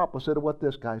diametrically the opposite of what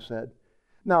this guy said.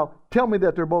 Now, tell me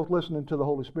that they're both listening to the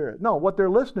Holy Spirit. No, what they're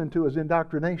listening to is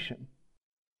indoctrination.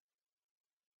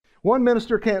 One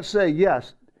minister can't say,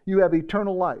 yes, you have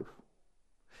eternal life.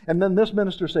 And then this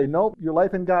minister say, no, your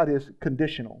life in God is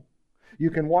conditional.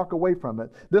 You can walk away from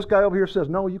it. This guy over here says,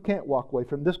 no, you can't walk away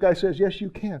from it. This guy says, yes,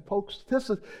 you can. Folks,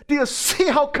 do you see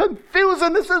how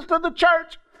confusing this is to the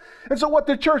church? And so what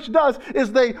the church does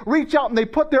is they reach out and they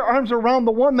put their arms around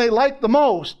the one they like the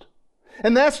most.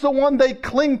 And that's the one they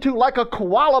cling to like a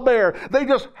koala bear. They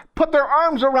just put their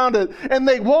arms around it and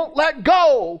they won't let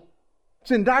go.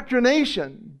 It's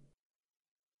indoctrination.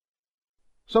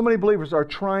 So many believers are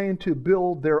trying to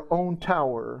build their own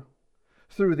tower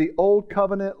through the old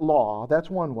covenant law, that's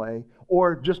one way,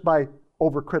 or just by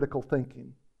overcritical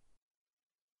thinking.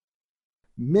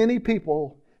 Many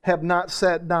people have not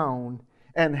sat down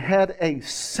and had a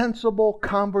sensible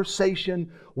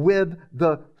conversation with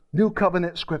the New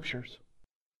Covenant Scriptures.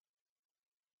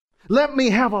 Let me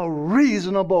have a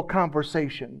reasonable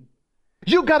conversation.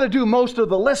 You got to do most of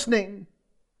the listening,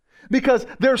 because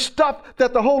there's stuff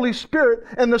that the Holy Spirit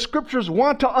and the Scriptures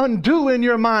want to undo in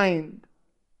your mind.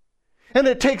 And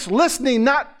it takes listening,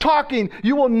 not talking.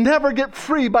 You will never get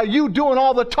free by you doing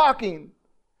all the talking.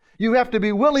 You have to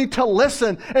be willing to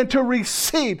listen and to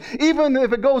receive, even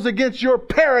if it goes against your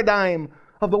paradigm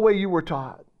of the way you were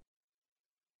taught.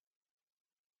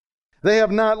 They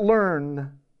have not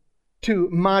learned to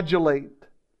modulate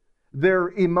their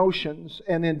emotions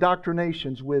and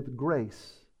indoctrinations with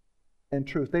grace and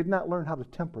truth. They've not learned how to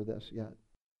temper this yet.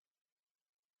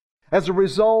 As a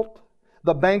result,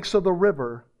 the banks of the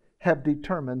river have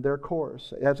determined their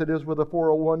course. As it is with a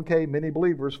 401k, many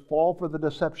believers fall for the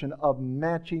deception of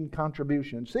matching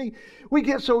contributions. See, we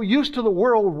get so used to the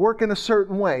world working a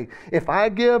certain way. If I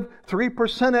give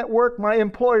 3% at work, my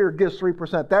employer gives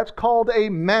 3%. That's called a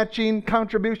matching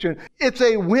contribution. It's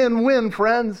a win-win,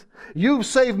 friends. You've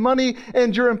saved money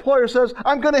and your employer says,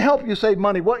 I'm going to help you save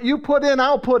money. What you put in,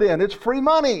 I'll put in. It's free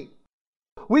money.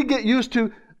 We get used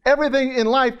to everything in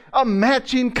life are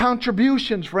matching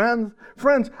contributions, friends.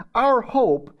 Friends, our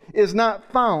hope is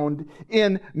not found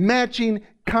in matching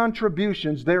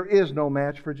contributions. There is no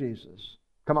match for Jesus.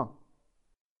 Come on.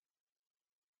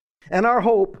 And our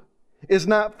hope is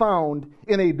not found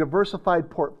in a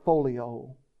diversified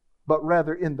portfolio, but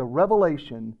rather in the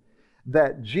revelation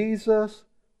that Jesus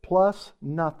plus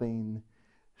nothing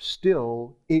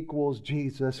still equals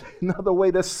Jesus. Another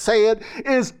way to say it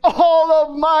is all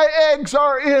of my eggs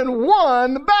are in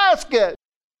one basket.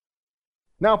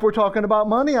 Now, if we're talking about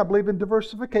money, I believe in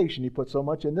diversification. You put so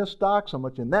much in this stock, so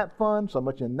much in that fund, so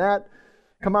much in that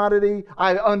commodity.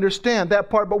 I understand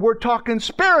that part, but we're talking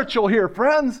spiritual here,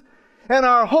 friends. And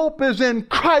our hope is in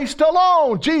Christ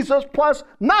alone. Jesus plus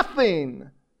nothing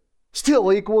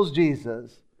still equals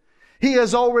Jesus. He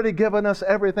has already given us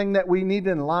everything that we need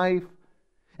in life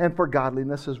and for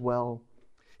godliness as well.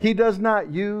 He does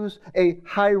not use a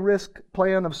high-risk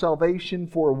plan of salvation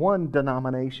for one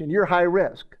denomination. You're high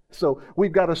risk. So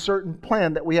we've got a certain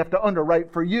plan that we have to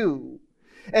underwrite for you.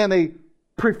 And a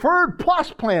preferred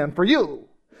plus plan for you.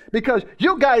 Because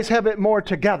you guys have it more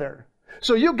together.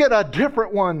 So you get a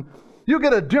different one. You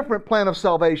get a different plan of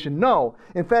salvation. No.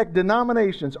 In fact,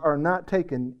 denominations are not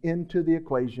taken into the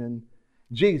equation.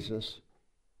 Jesus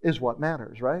is what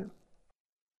matters, right?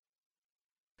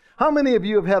 How many of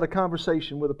you have had a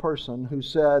conversation with a person who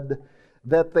said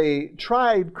that they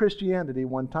tried Christianity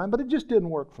one time, but it just didn't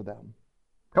work for them.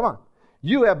 Come on.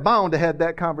 You have bound to have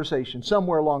that conversation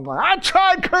somewhere along the line. I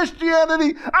tried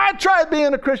Christianity. I tried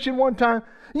being a Christian one time.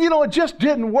 You know, it just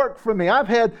didn't work for me. I've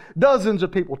had dozens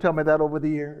of people tell me that over the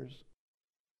years.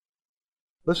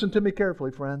 Listen to me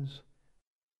carefully, friends.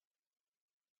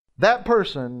 That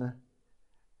person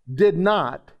did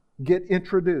not get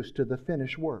introduced to the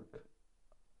finished work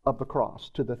of the cross,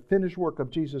 to the finished work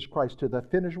of Jesus Christ, to the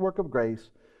finished work of grace,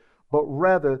 but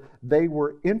rather they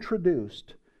were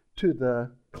introduced to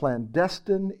the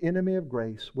clandestine enemy of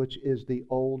grace, which is the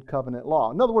old covenant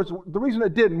law. In other words, the reason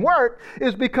it didn't work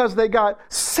is because they got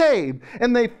saved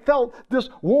and they felt this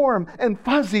warm and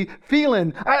fuzzy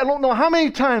feeling. I don't know how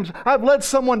many times I've led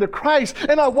someone to Christ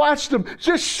and I watched them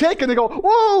just shake and they go,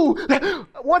 "Whoa,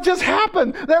 what just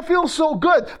happened? That feels so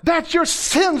good." That's your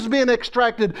sins being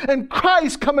extracted and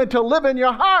Christ coming to live in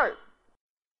your heart.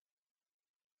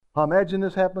 Imagine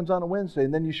this happens on a Wednesday,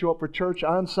 and then you show up for church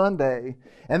on Sunday,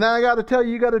 and then I got to tell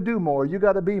you, you got to do more, you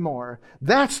got to be more.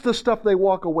 That's the stuff they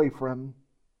walk away from.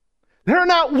 They're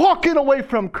not walking away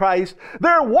from Christ.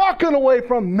 They're walking away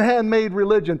from man-made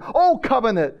religion, old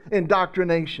covenant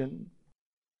indoctrination.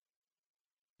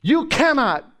 You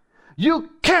cannot,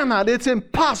 it's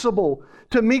impossible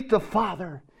to meet the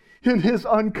Father in His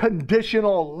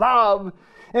unconditional love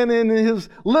and in His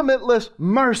limitless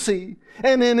mercy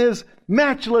and in His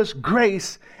matchless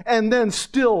grace and then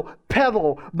still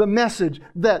peddle the message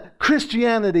that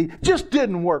Christianity just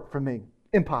didn't work for me.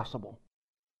 Impossible.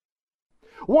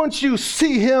 Once you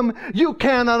see Him, you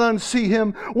cannot unsee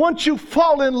Him. Once you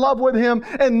fall in love with Him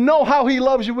and know how He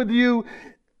loves you with you,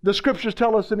 the Scriptures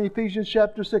tell us in Ephesians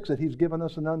chapter 6 that He's given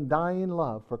us an undying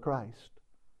love for Christ.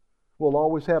 We'll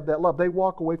always have that love. They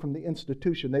walk away from the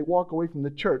institution. They walk away from the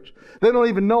church. They don't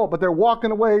even know it, but they're walking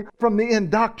away from the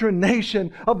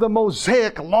indoctrination of the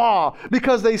Mosaic law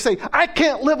because they say, "I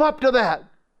can't live up to that."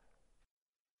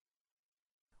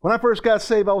 When I first got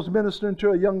saved, I was ministering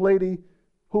to a young lady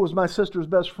who was my sister's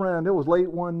best friend. It was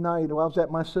late one night. I was at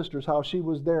my sister's house. She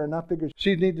was there, and I figured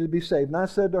she needed to be saved. And I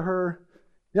said to her,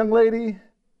 "Young lady,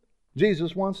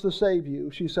 Jesus wants to save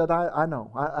you." She said, I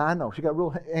know. She got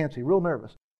real antsy, real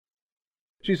nervous.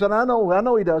 She said, I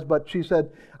know He does, but she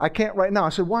said, "I can't right now." I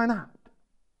said, "Why not?"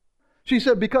 She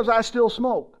said, "Because I still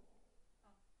smoke."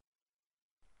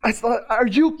 I thought, are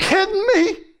you kidding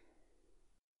me?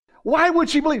 Why would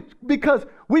she believe? Because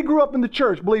we grew up in the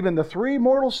church believing the three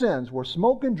mortal sins were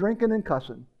smoking, drinking, and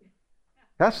cussing.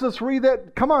 That's the three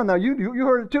that, come on now, you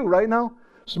heard it too, right now?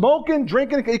 Smoking,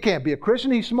 drinking, he can't be a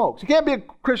Christian, he smokes. He can't be a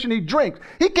Christian, he drinks.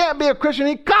 He can't be a Christian,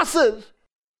 he cusses.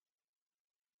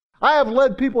 I have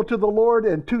led people to the Lord,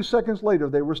 and 2 seconds later,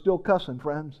 they were still cussing,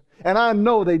 friends. And I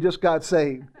know they just got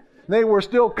saved. They were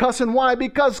still cussing. Why?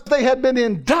 Because they had been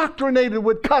indoctrinated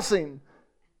with cussing.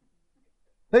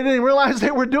 They didn't realize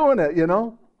they were doing it, you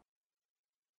know.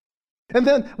 And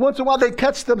then once in a while, they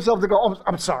catch themselves and go, "Oh,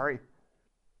 I'm sorry.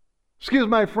 Excuse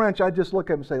my French." I just look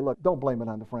at them and say, "Look, don't blame it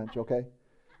on the French, okay?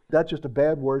 That's just a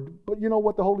bad word. But you know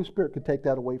what? The Holy Spirit could take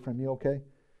that away from you, okay?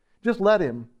 Just let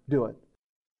Him do it."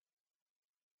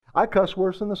 I cussed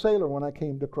worse than a sailor when I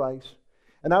came to Christ.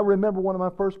 And I remember one of my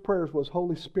first prayers was,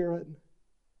 "Holy Spirit,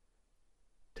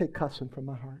 take cussing from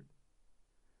my heart."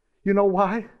 You know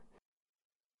why?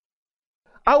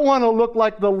 I want to look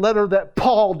like the letter that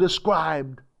Paul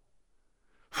described,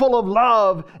 full of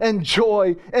love and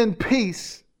joy and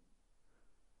peace.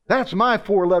 That's my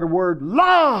 4-letter word,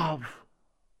 love.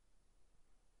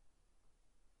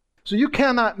 So you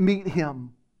cannot meet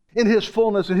Him in His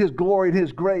fullness, in His glory, in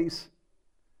His grace,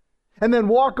 and then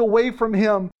walk away from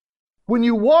Him. When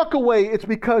you walk away, it's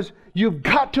because you've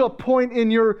got to a point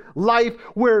in your life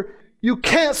where you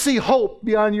can't see hope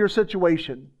beyond your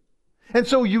situation. And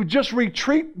so you just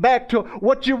retreat back to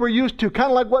what you were used to,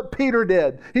 kind of like what Peter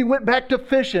did. He went back to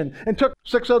fishing and took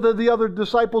 6 of the other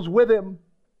disciples with him.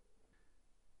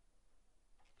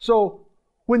 So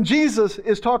when Jesus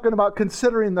is talking about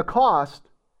considering the cost,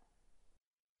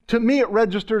 to me it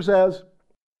registers as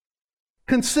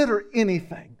consider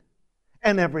anything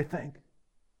and everything.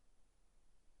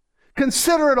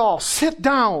 Consider it all. Sit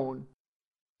down.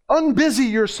 Unbusy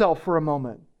yourself for a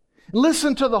moment.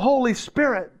 Listen to the Holy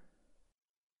Spirit.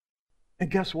 And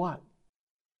guess what?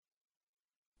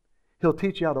 He'll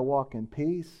teach you how to walk in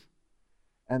peace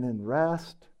and in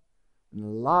rest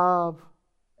and love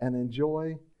and in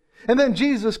joy. And then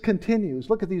Jesus continues.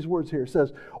 Look at these words here. It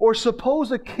says, "Or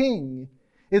suppose a king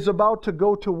is about to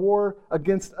go to war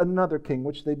against another king,"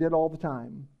 which they did all the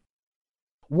time.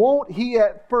 "Won't he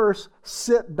at first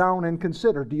sit down and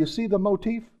consider?" Do you see the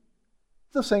motif?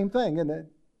 It's the same thing, isn't it?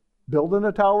 Building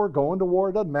a tower, going to war,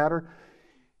 it doesn't matter.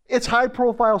 It's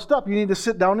high-profile stuff. You need to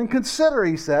sit down and consider,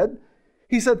 he said.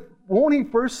 He said, won't he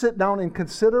first sit down and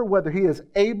consider whether he is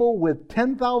able with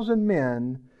 10,000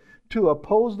 men to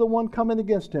oppose the one coming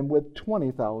against him with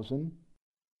 20,000?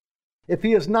 If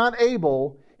he is not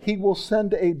able, he will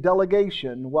send a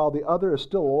delegation while the other is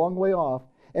still a long way off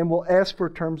and will ask for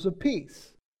terms of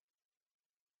peace.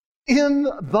 In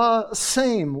the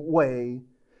same way,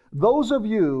 those of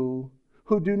you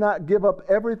who do not give up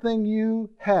everything you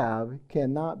have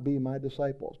cannot be my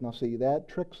disciples. Now see, that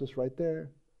tricks us right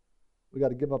there. We got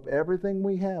to give up everything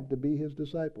we have to be his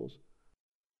disciples.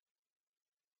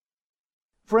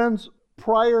 Friends,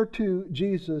 prior to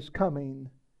Jesus coming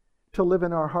to live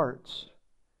in our hearts,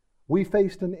 we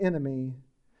faced an enemy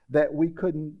that we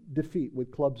couldn't defeat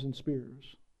with clubs and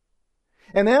spears.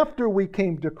 And after we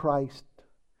came to Christ,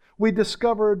 we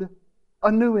discovered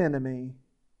a new enemy.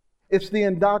 It's the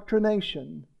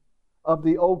indoctrination of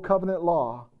the Old Covenant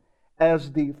law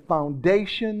as the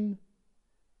foundation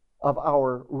of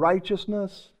our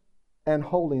righteousness and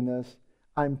holiness.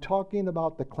 I'm talking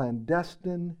about the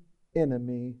clandestine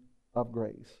enemy of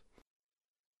grace.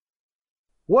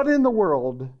 What in the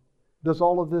world does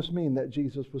all of this mean that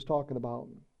Jesus was talking about?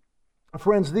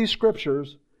 Friends, these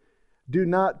scriptures do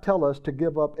not tell us to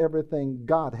give up everything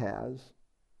God has,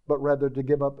 but rather to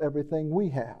give up everything we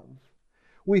have.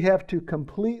 We have to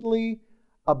completely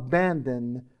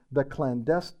abandon the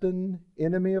clandestine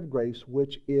enemy of grace,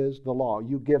 which is the law.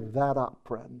 You give that up,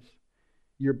 friends.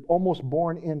 You're almost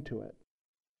born into it.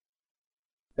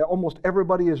 Almost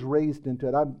everybody is raised into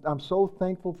it. I'm so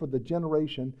thankful for the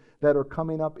generation that are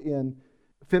coming up in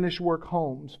finished work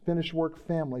homes, finished work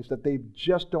families, that they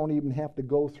just don't even have to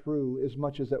go through as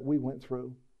much as that we went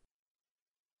through.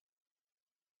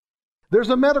 There's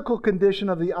a medical condition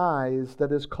of the eyes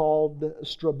that is called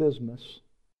strabismus.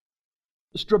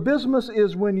 Strabismus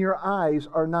is when your eyes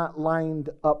are not lined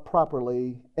up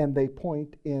properly and they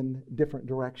point in different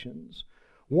directions.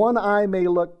 One eye may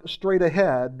look straight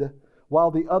ahead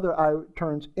while the other eye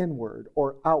turns inward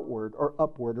or outward or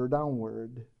upward or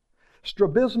downward.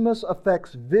 Strabismus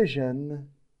affects vision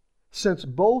since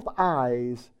both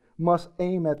eyes must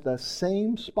aim at the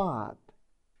same spot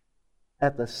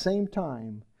at the same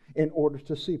time in order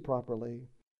to see properly.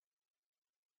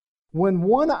 When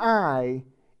one eye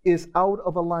is out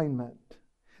of alignment,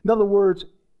 in other words,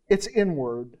 it's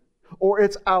inward or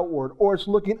it's outward or it's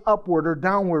looking upward or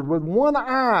downward, when one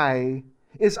eye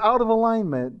is out of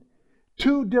alignment,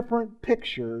 two different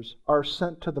pictures are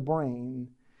sent to the brain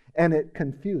and it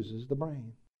confuses the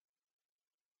brain.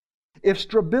 If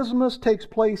strabismus takes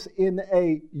place in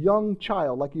a young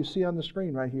child, like you see on the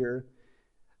screen right here,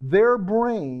 their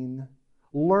brain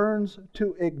learns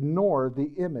to ignore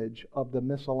the image of the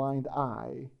misaligned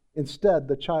eye. Instead,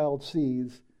 the child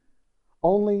sees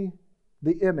only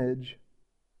the image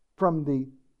from the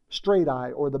straight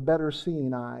eye or the better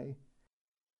seeing eye.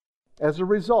 As a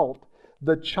result,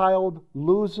 the child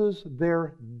loses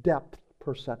their depth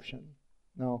perception.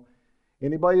 Now,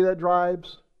 anybody that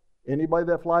drives, anybody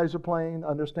that flies a plane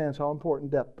understands how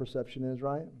important depth perception is,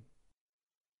 right?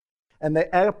 And they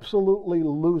absolutely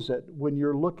lose it when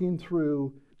you're looking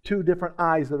through two different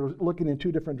eyes that are looking in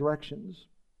two different directions.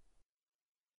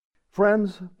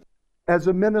 Friends, as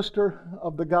a minister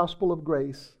of the gospel of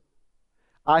grace,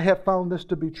 I have found this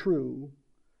to be true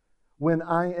when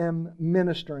I am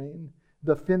ministering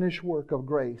the finished work of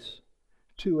grace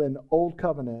to an old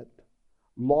covenant,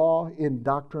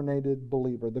 law-indoctrinated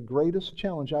believer. The greatest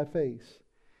challenge I face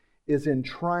is in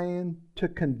trying to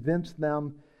convince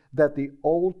them that the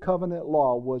old covenant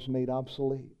law was made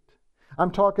obsolete.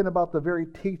 I'm talking about the very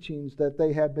teachings that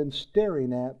they have been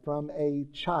staring at from a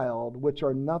child, which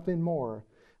are nothing more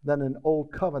than an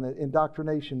old covenant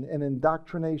indoctrination, an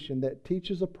indoctrination that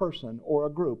teaches a person or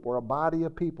a group or a body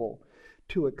of people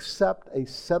to accept a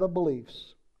set of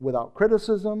beliefs without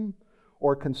criticism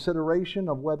or consideration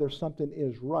of whether something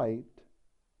is right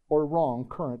or wrong,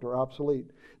 current or obsolete.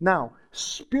 Now,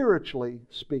 spiritually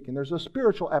speaking, there's a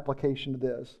spiritual application to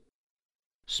this.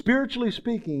 Spiritually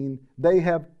speaking, they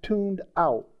have tuned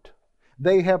out.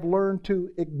 They have learned to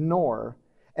ignore,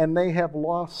 and they have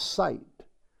lost sight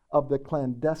of the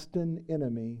clandestine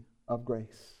enemy of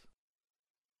grace.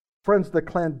 Friends, the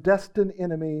clandestine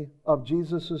enemy of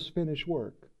Jesus' finished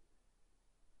work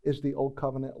is the Old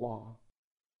Covenant law.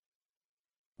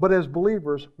 But as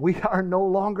believers, we are no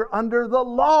longer under the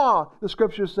law, the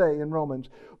Scriptures say in Romans,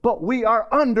 but we are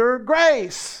under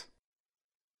grace.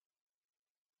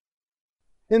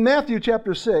 In Matthew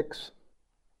chapter 6,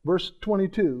 verse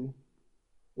 22,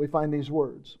 we find these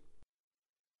words.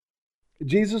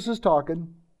 Jesus is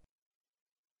talking.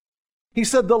 He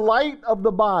said, "The light of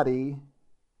the body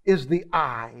is the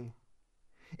eye.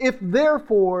 If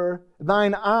therefore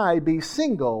thine eye be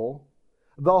single,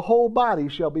 the whole body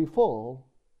shall be full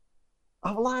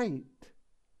of light.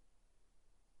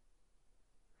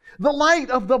 The light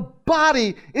of the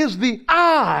body is the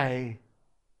eye.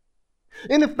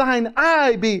 And if thine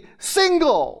eye be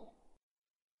single,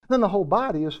 then the whole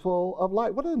body is full of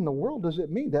light. What in the world does it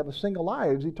mean to have a single eye?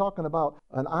 Is he talking about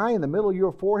an eye in the middle of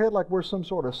your forehead like we're some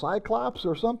sort of cyclops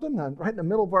or something? Right in the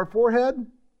middle of our forehead?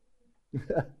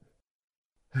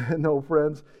 No,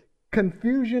 friends.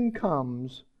 Confusion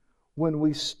comes when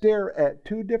we stare at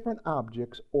two different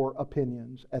objects or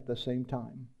opinions at the same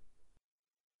time.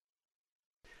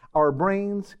 Our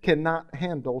brains cannot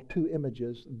handle two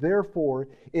images. Therefore,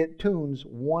 it tunes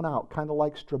one out, kind of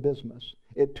like strabismus.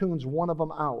 It tunes one of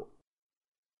them out.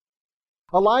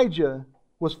 Elijah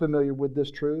was familiar with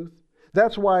this truth.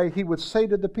 That's why he would say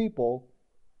to the people,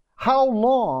 "How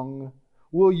long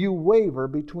will you waver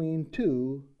between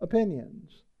two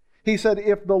opinions?" He said,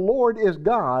 if the Lord is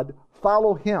God,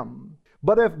 follow Him.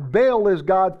 But if Baal is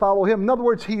God, follow him. In other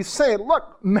words, he's saying,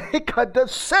 look, make a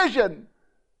decision.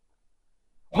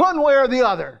 One way or the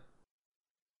other.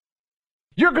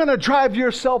 You're going to drive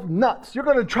yourself nuts. You're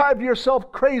going to drive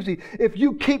yourself crazy if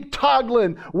you keep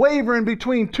toggling, wavering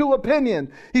between two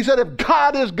opinions. He said, if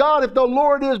God is God, if the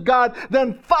Lord is God,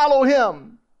 then follow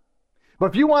Him. But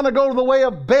if you want to go to the way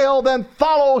of Baal, then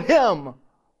follow him.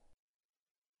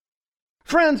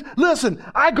 Friends, listen,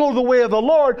 I go the way of the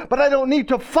Lord, but I don't need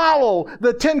to follow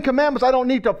the 10 Commandments. I don't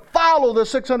need to follow the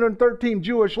 613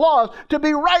 Jewish laws to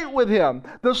be right with Him.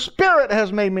 The Spirit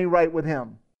has made me right with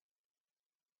Him.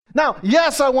 Now,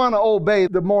 yes, I want to obey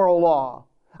the moral law.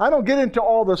 I don't get into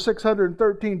all the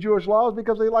 613 Jewish laws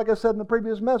because, like I said in the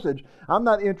previous message, I'm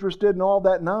not interested in all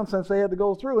that nonsense they had to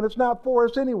go through, and it's not for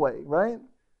us anyway, right?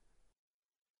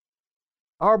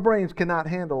 Our brains cannot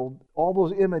handle all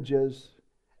those images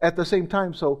at the same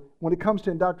time, so when it comes to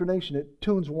indoctrination, it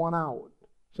tunes one out.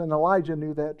 So Elijah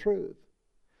knew that truth.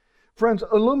 Friends,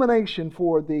 illumination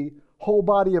for the whole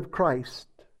body of Christ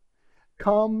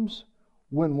comes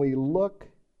when we look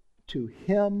to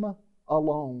Him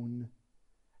alone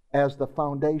as the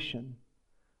foundation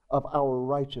of our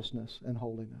righteousness and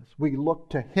holiness. We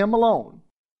look to Him alone.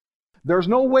 There's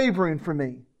no wavering for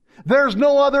me. There's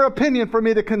no other opinion for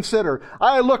me to consider.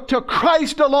 I look to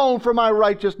Christ alone for my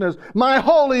righteousness, my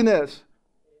holiness.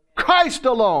 Christ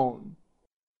alone.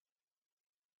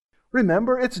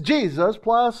 Remember, it's Jesus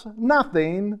plus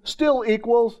nothing still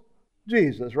equals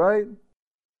Jesus, right?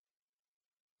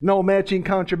 No matching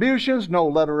contributions, no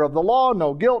letter of the law,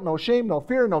 no guilt, no shame, no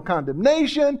fear, no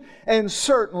condemnation, and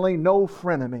certainly no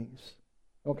frenemies.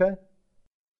 Okay?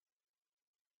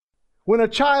 When a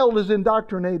child is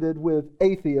indoctrinated with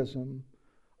atheism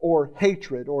or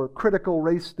hatred or critical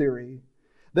race theory,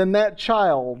 then that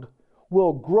child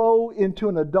will grow into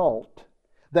an adult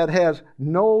that has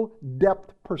no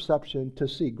depth perception to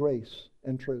see grace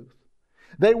and truth.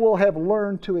 They will have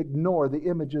learned to ignore the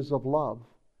images of love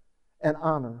and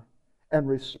honor and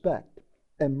respect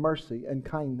and mercy and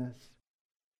kindness.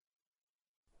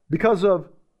 Because of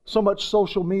so much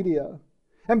social media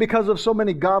and because of so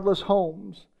many godless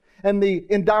homes and the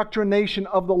indoctrination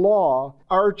of the law,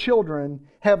 our children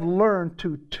have learned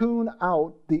to tune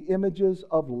out the images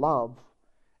of love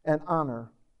and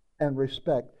honor and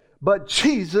respect. But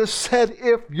Jesus said,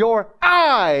 if your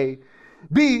eye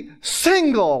be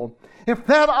single, if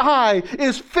that eye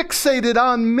is fixated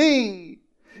on me,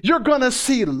 you're going to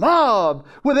see love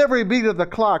with every beat of the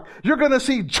clock. You're going to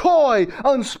see joy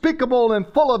unspeakable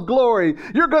and full of glory.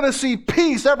 You're going to see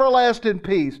peace, everlasting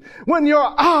peace. When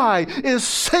your eye is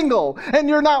single and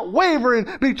you're not wavering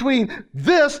between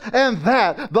this and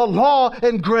that, the law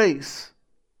and grace.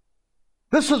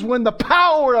 This is when the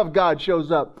power of God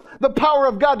shows up. The power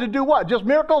of God to do what? Just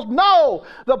miracles? No!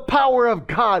 The power of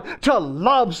God to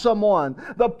love someone.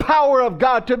 The power of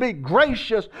God to be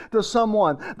gracious to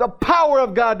someone. The power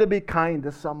of God to be kind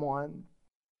to someone.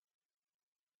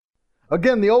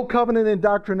 Again, the Old Covenant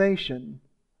indoctrination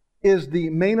is the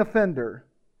main offender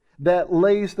that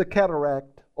lays the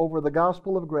cataract over the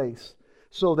gospel of grace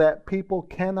so that people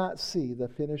cannot see the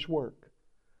finished work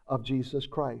of Jesus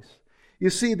Christ. You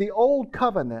see, the Old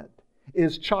Covenant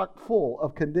is chock full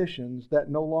of conditions that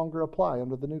no longer apply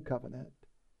under the New Covenant.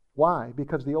 Why?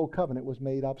 Because the Old Covenant was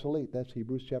made obsolete. That's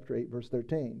Hebrews chapter 8, verse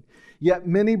 13. Yet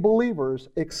many believers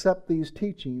accept these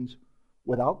teachings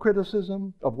without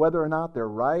criticism of whether or not they're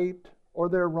right or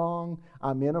they're wrong.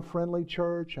 I'm in a friendly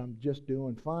church. I'm just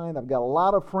doing fine. I've got a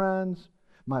lot of friends.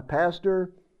 My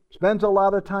pastor spends a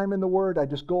lot of time in the Word. I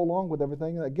just go along with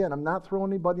everything. And again, I'm not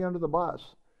throwing anybody under the bus.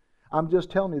 I'm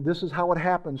just telling you, this is how it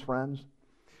happens, friends.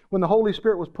 When the Holy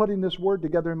Spirit was putting this word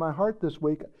together in my heart this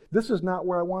week, this is not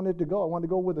where I wanted to go. I wanted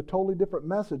to go with a totally different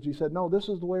message. He said, no, this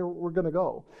is the way we're going to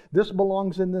go. This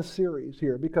belongs in this series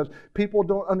here because people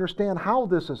don't understand how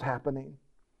this is happening.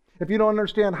 If you don't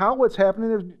understand how it's happening,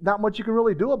 there's not much you can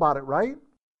really do about it, right?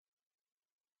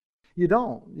 You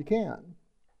don't. You can't.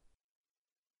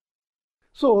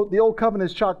 So the Old Covenant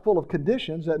is chock full of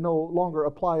conditions that no longer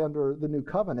apply under the New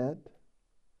Covenant,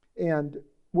 and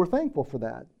we're thankful for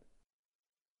that.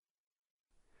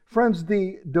 Friends,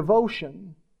 the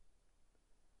devotion,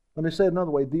 let me say it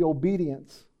another way, the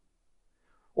obedience,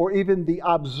 or even the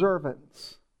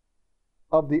observance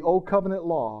of the Old Covenant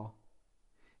law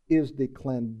is the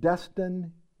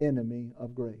clandestine enemy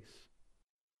of grace.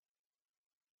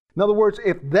 In other words,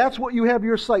 if that's what you have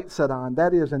your sight set on,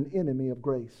 that is an enemy of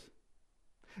grace.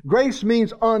 Grace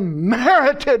means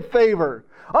unmerited favor,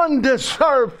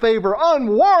 undeserved favor,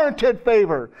 unwarranted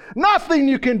favor. Nothing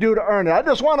you can do to earn it. I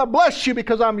just want to bless you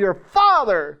because I'm your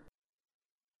father.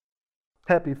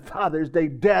 Happy Father's Day,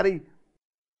 Daddy.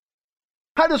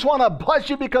 I just want to bless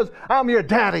you because I'm your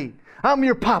daddy. I'm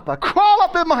your papa. Crawl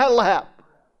up in my lap.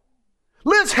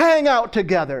 Let's hang out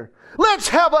together. Let's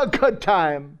have a good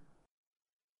time.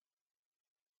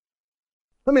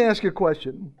 Let me ask you a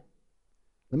question.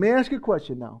 Let me ask you a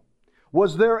question now.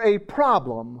 Was there a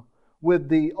problem with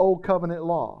the Old Covenant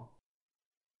law?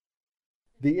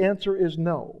 The answer is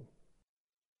no.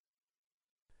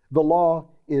 The law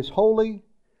is holy.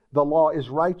 The law is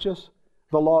righteous.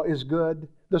 The law is good.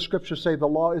 The Scriptures say the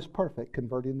law is perfect,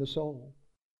 converting the soul.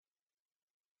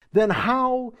 Then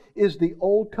how is the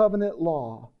Old Covenant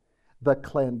law the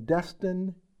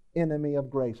clandestine enemy of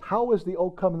grace? How is the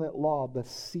Old Covenant law the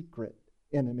secret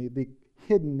enemy, the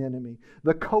hidden enemy,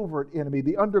 the covert enemy,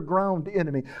 the underground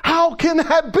enemy? How can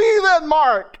that be then,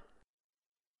 Mark?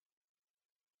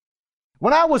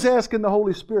 When I was asking the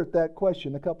Holy Spirit that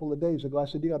question a couple of days ago, I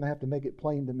said, you're going to have to make it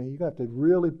plain to me. You're going to have to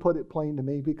really put it plain to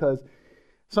me because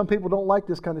some people don't like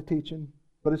this kind of teaching,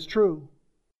 but it's true.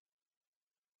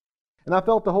 And I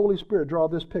felt the Holy Spirit draw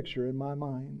this picture in my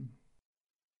mind.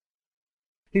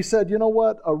 He said, you know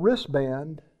what? A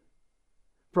wristband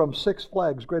from Six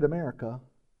Flags Great America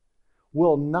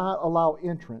will not allow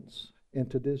entrance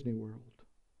into Disney World.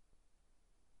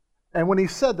 And when he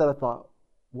said that, I thought,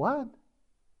 what?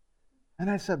 And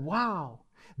I said, wow,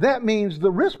 that means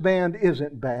the wristband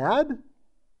isn't bad.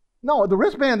 No, the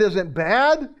wristband isn't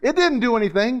bad. It didn't do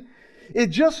anything. It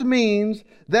just means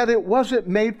that it wasn't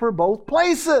made for both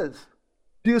places.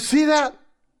 Do you see that?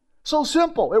 So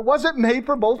simple. It wasn't made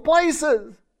for both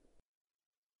places.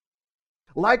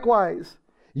 Likewise,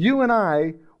 you and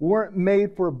I weren't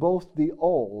made for both the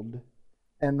Old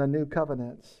and the New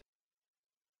Covenants.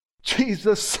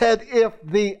 Jesus said, if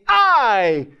the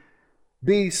eye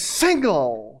be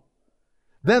single,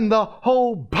 then the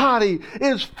whole body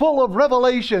is full of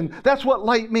revelation. That's what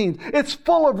light means. It's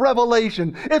full of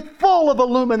revelation. It's full of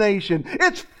illumination.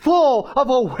 It's full of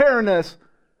awareness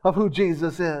of who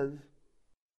Jesus is.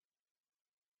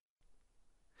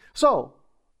 So,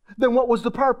 then what was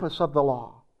the purpose of the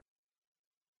law?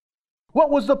 What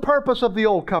was the purpose of the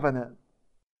Old Covenant?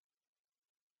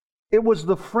 It was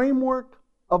the framework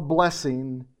of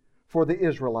blessing for the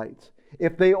Israelites.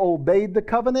 If they obeyed the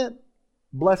covenant,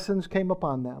 blessings came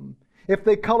upon them. If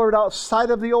they colored outside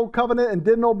of the Old Covenant and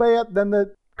didn't obey it, then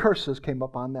the curses came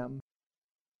upon them.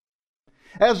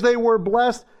 As they were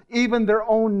blessed, even their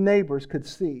own neighbors could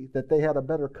see that they had a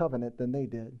better covenant than they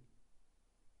did.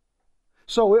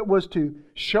 So it was to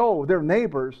show their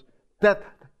neighbors that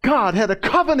God had a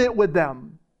covenant with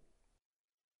them.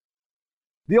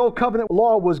 The Old Covenant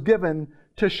law was given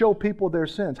to show people their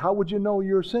sins. How would you know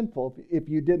you're sinful if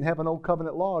you didn't have an Old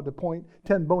Covenant law to point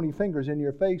 10 bony fingers in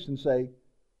your face and say,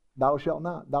 thou shalt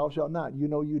not, thou shalt not. You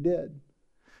know you did.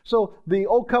 So the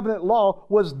Old Covenant law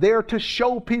was there to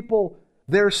show people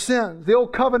their sins. The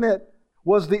Old Covenant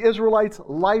was the Israelites'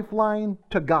 lifeline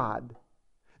to God.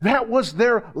 That was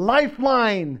their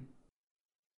lifeline.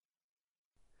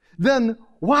 Then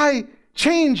why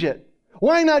change it?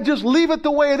 Why not just leave it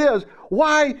the way it is?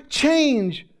 Why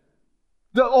change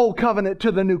the Old Covenant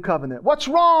to the New Covenant? What's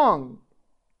wrong?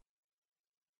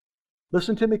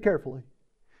 Listen to me carefully.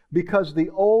 Because the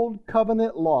Old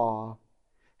Covenant law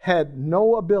had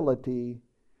no ability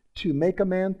to make a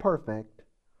man perfect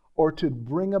or to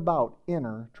bring about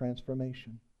inner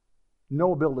transformation.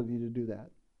 No ability to do that.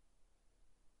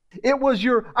 It was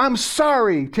your I'm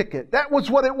sorry ticket. That was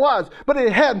what it was. But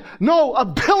it had no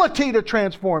ability to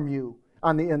transform you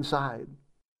on the inside.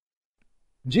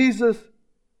 Jesus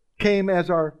came as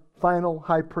our final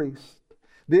high priest.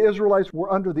 The Israelites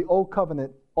were under the Old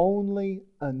Covenant only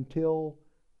until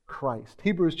Christ.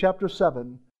 Hebrews chapter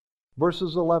 7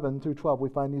 verses 11 through 12, we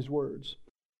find these words.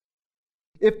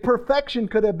 If perfection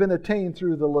could have been attained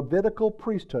through the Levitical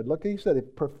priesthood, look, he said,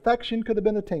 if perfection could have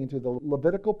been attained through the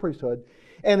Levitical priesthood,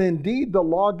 and indeed the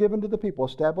law given to the people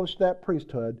established that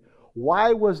priesthood,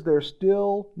 why was there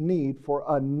still need for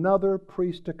another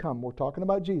priest to come? We're talking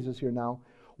about Jesus here now.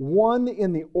 One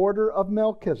in the order of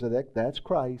Melchizedek, that's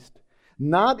Christ,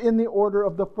 not in the order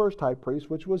of the first high priest,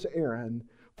 which was Aaron.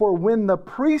 For when the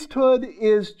priesthood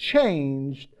is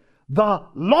changed, the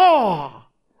law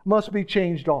must be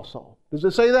changed also. Does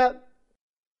it say that?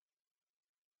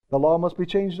 The law must be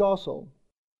changed also.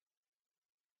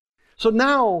 So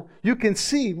now you can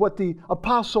see what the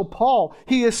Apostle Paul,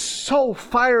 he is so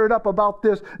fired up about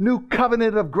this new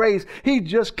covenant of grace. He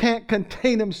just can't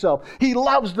contain himself. He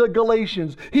loves the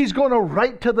Galatians. He's going to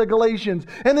write to the Galatians.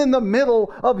 And in the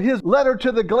middle of his letter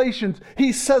to the Galatians,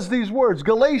 he says these words.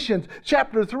 Galatians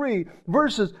chapter 3,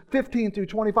 verses 15 through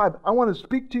 25. I want to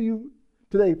speak to you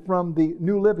today from the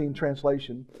New Living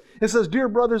Translation. It says, Dear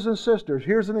brothers and sisters,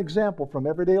 here's an example from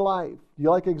everyday life. You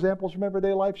like examples from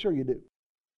everyday life? Sure you do.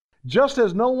 Just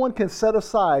as no one can set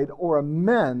aside or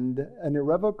amend an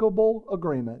irrevocable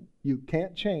agreement, you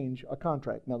can't change a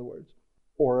contract, in other words,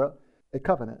 or a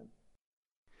covenant.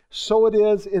 So it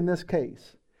is in this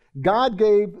case. God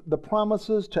gave the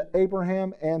promises to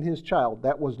Abraham and his child.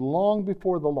 That was long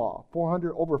before the law.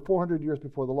 Over 400 years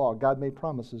before the law, God made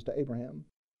promises to Abraham.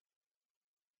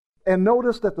 And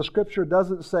notice that the Scripture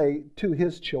doesn't say to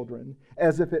his children,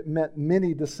 as if it meant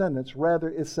many descendants. Rather,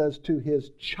 it says to his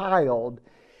child.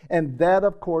 And that,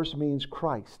 of course, means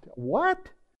Christ. What?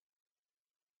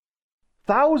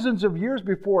 Thousands of years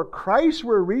before Christ,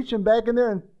 we're reaching back in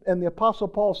there, and the Apostle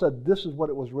Paul said, this is what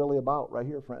it was really about right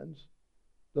here, friends.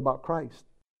 It's about Christ.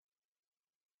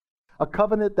 A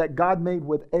covenant that God made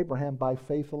with Abraham by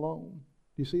faith alone.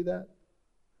 Do you see that?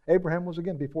 Abraham was,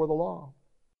 again, before the law.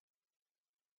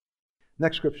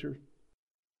 Next scripture.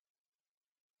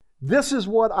 This is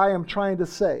what I am trying to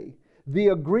say. The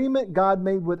agreement God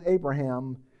made with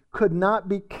Abraham could not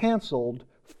be canceled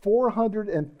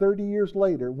 430 years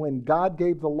later when God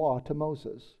gave the law to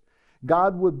Moses.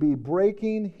 God would be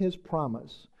breaking his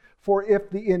promise. For if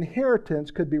the inheritance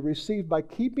could be received by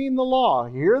keeping the law,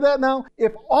 hear that now?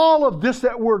 If all of this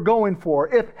that we're going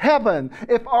for, if heaven,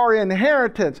 if our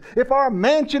inheritance, if our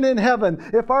mansion in heaven,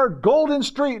 if our golden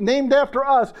street named after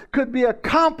us could be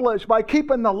accomplished by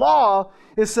keeping the law,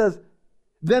 it says,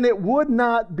 then it would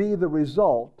not be the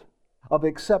result of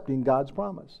accepting God's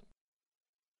promise.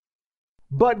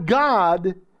 But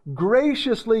God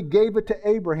graciously gave it to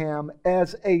Abraham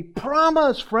as a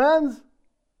promise, friends.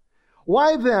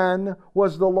 Why then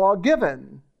was the law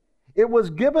given? It was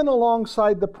given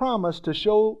alongside the promise to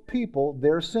show people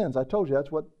their sins. I told you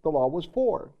that's what the law was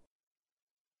for.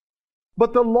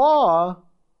 But the law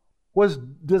was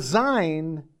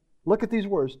designed, look at these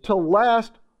words, to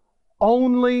last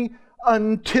only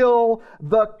until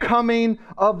the coming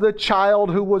of the child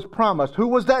who was promised. Who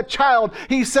was that child?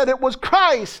 He said it was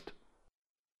Christ.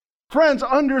 Friends,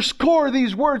 underscore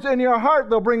these words in your heart.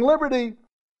 They'll bring liberty.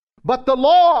 But the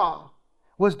law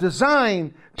was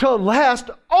designed to last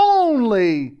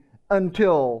only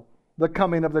until the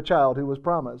coming of the child who was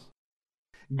promised.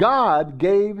 God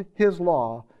gave his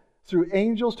law through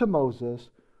angels to Moses,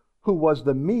 who was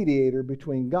the mediator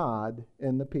between God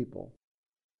and the people.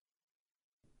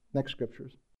 Next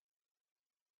scriptures.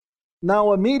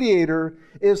 Now, a mediator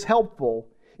is helpful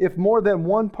if more than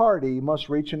one party must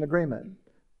reach an agreement.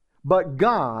 But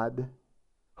God,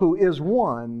 who is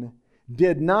one,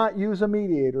 did not use a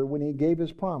mediator when he gave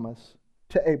his promise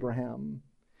to Abraham.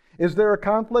 Is there a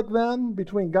conflict then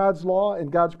between God's law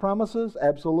and God's promises?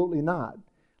 Absolutely not.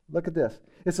 Look at this.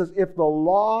 It says, if the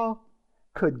law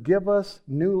could give us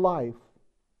new life,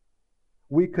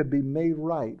 we could be made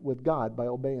right with God by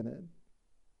obeying it.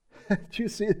 Do you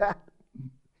see that?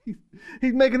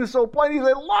 He's making it so plain. He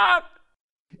said, look,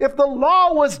 if the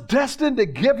law was destined to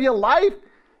give you life,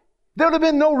 there would have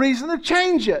been no reason to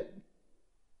change it.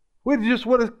 We just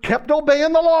would have kept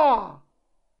obeying the law.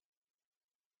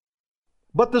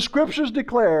 But the Scriptures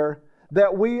declare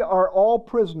that we are all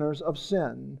prisoners of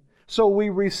sin. So we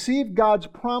receive God's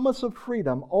promise of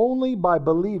freedom only by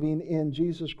believing in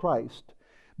Jesus Christ.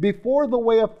 Before the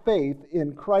way of faith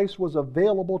in Christ was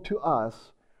available to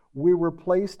us, we were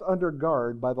placed under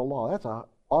guard by the law. That's an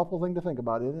awful thing to think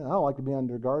about, isn't it? I don't like to be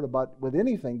under guard with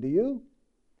anything, do you?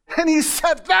 And he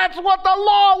said that's what the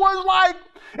law was like.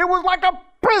 It was like a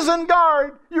prison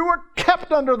guard. You were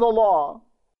kept under the law.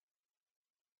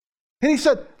 And he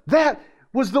said that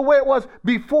was the way it was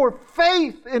before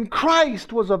faith in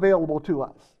Christ was available to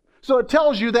us. So it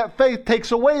tells you that faith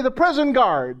takes away the prison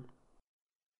guard.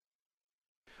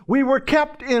 We were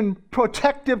kept in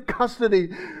protective custody.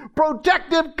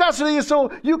 Protective custody,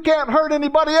 so you can't hurt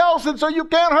anybody else, and so you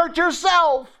can't hurt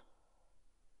yourself.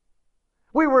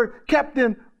 We were kept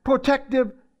in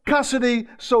protective custody,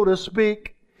 so to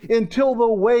speak, until the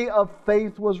way of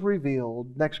faith was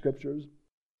revealed. Next scriptures.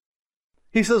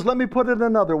 He says, let me put it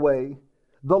another way.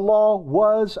 The law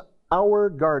was our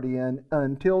guardian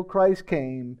until Christ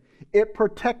came. It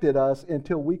protected us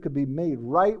until we could be made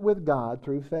right with God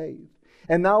through faith.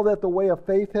 And now that the way of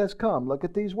faith has come, look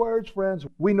at these words, friends.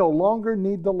 We no longer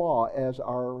need the law as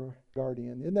our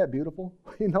guardian. Isn't that beautiful?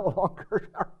 We no longer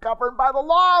are governed by the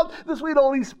law. The sweet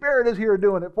Holy Spirit is here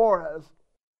doing it for us.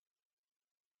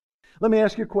 Let me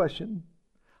ask you a question.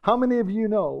 How many of you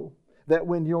know that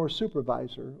when your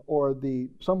supervisor or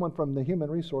someone from the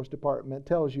human resource department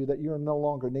tells you that you're no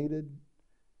longer needed,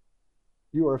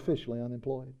 you are officially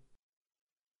unemployed?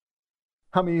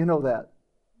 How many of you know that?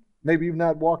 Maybe you've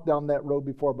not walked down that road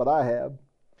before, but I have.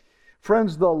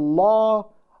 Friends, the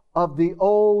law of the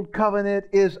old covenant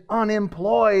is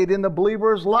unemployed in the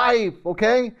believer's life,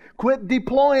 okay? Quit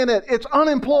deploying it. It's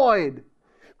unemployed.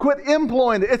 Quit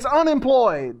employing it. It's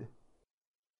unemployed.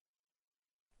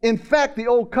 In fact, the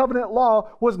old covenant law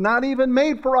was not even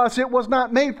made for us. It was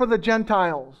not made for the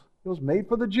Gentiles. It was made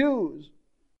for the Jews.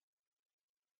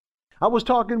 I was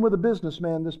talking with a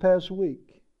businessman this past week.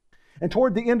 And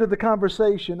toward the end of the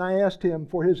conversation, I asked him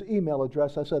for his email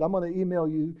address. I said, I'm going to email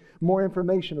you more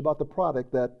information about the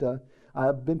product that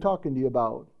I've been talking to you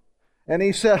about. And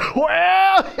he said, well,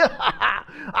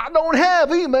 I don't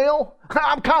have email.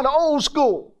 I'm kind of old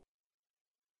school.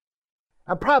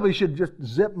 I probably should just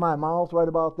zip my mouth right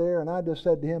about there. And I just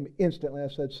said to him instantly, I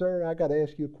said, sir, I got to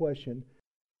ask you a question.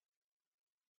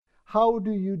 How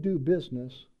do you do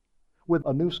business with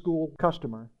a new school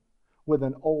customer with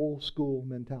an old school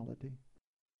mentality?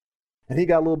 And he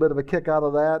got a little bit of a kick out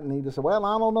of that, and he just said, well,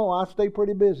 I don't know, I stay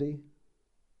pretty busy.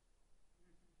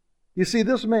 You see,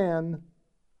 this man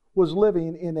was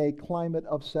living in a climate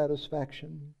of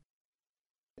satisfaction.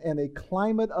 And a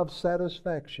climate of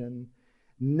satisfaction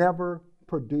never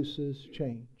produces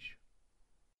change.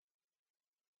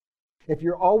 If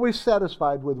you're always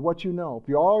satisfied with what you know, if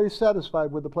you're always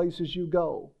satisfied with the places you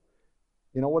go,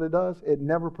 you know what it does? It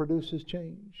never produces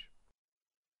change.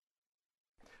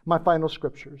 My final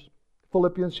scriptures.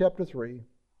 Philippians chapter 3,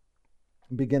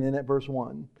 beginning at verse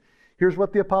 1. Here's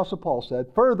what the Apostle Paul said.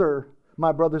 Further,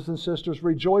 my brothers and sisters,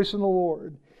 rejoice in the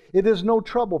Lord. It is no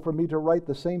trouble for me to write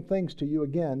the same things to you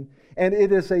again, and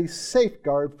it is a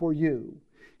safeguard for you.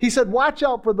 He said, watch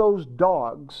out for those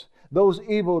dogs, those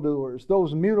evildoers,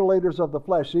 those mutilators of the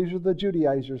flesh. These are the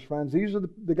Judaizers, friends. These are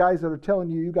the guys that are telling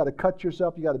you got to cut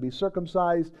yourself, you got to be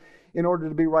circumcised in order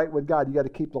to be right with God. You got to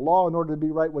keep the law in order to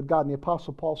be right with God. And the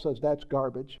Apostle Paul says that's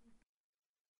garbage.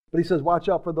 But he says, watch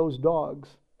out for those dogs.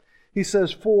 He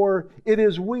says, for it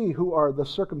is we who are the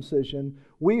circumcision,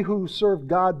 we who serve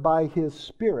God by His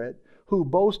Spirit, who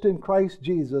boast in Christ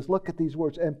Jesus, look at these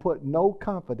words, and put no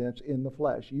confidence in the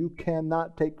flesh. You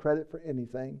cannot take credit for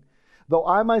anything. Though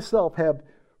I myself have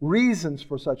reasons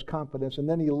for such confidence. And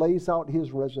then he lays out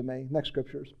his resume. Next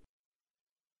scriptures.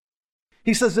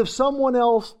 He says, if someone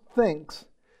else thinks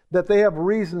that they have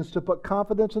reasons to put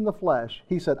confidence in the flesh,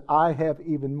 he said, I have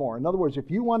even more. In other words,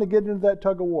 if you want to get into that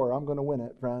tug of war, I'm going to win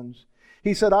it, friends.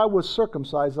 He said, I was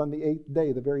circumcised on the 8th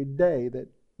day, the very day that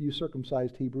you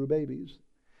circumcised Hebrew babies.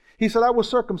 He said, I was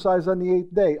circumcised on the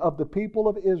 8th day of the people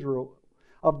of Israel,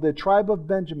 of the tribe of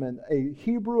Benjamin, a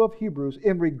Hebrew of Hebrews.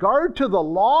 In regard to the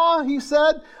law, he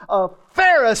said, a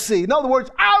Pharisee. In other words,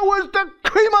 I was the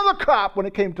cream of the crop when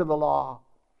it came to the law.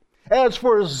 As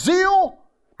for zeal,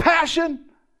 passion,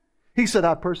 he said,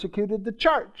 I persecuted the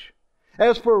church.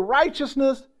 As for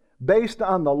righteousness based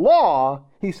on the law,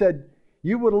 he said,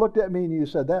 you would have looked at me and you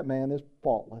said, that man is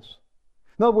faultless.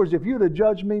 In other words, if you'd have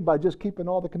judged me by just keeping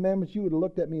all the commandments, you would have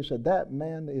looked at me and said, that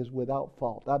man is without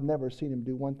fault. I've never seen him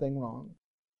do one thing wrong.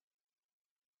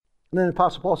 And then the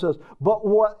Apostle Paul says, but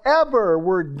whatever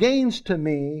were gains to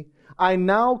me, I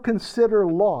now consider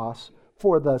loss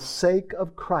for the sake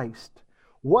of Christ.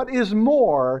 What is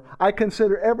more, I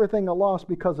consider everything a loss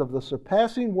because of the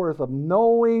surpassing worth of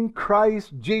knowing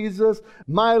Christ Jesus,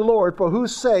 my Lord, for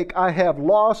whose sake I have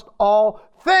lost all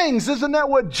things. Isn't that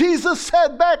what Jesus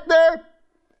said back there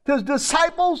to His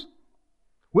disciples?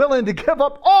 Willing to give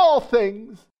up all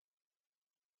things.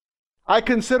 I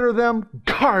consider them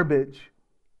garbage,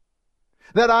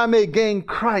 that I may gain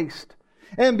Christ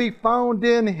and be found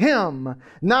in Him,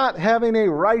 not having a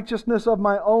righteousness of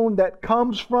my own that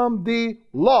comes from the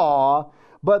law,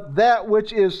 but that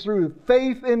which is through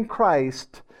faith in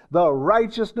Christ, the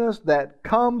righteousness that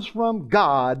comes from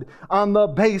God on the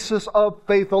basis of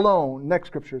faith alone. Next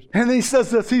scriptures. And he says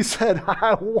this, he said,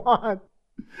 I want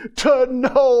to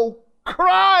know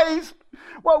Christ.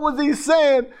 What was he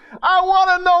saying? I want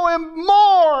to know Him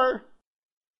more.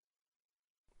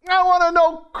 I want to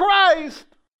know Christ.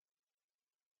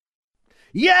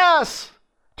 Yes,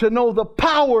 to know the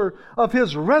power of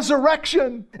His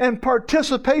resurrection and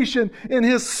participation in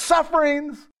His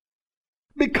sufferings,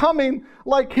 becoming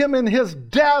like Him in His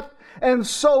death, and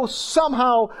so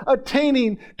somehow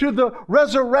attaining to the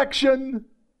resurrection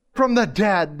from the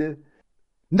dead.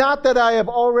 Not that I have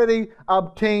already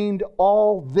obtained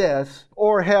all this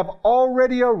or have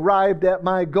already arrived at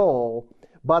my goal,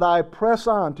 but I press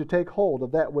on to take hold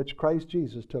of that which Christ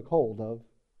Jesus took hold of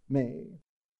me.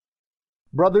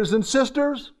 Brothers and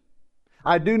sisters,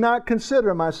 I do not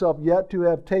consider myself yet to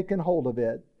have taken hold of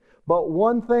it. But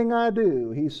one thing I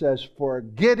do, he says,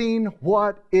 forgetting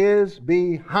what is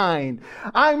behind.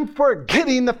 I'm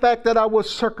forgetting the fact that I was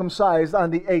circumcised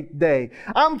on the 8th day.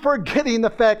 I'm forgetting the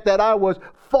fact that I was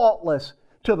faultless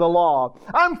to the law.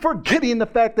 I'm forgetting the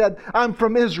fact that I'm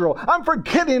from Israel. I'm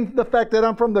forgetting the fact that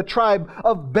I'm from the tribe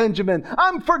of Benjamin.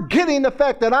 I'm forgetting the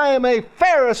fact that I am a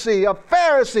Pharisee of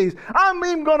Pharisees. I'm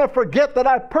even going to forget that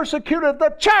I persecuted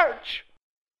the church.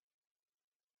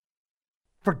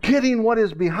 Forgetting what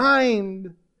is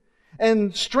behind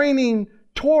and straining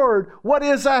toward what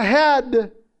is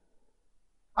ahead,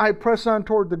 I press on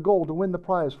toward the goal to win the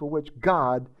prize for which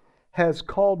God has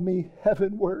called me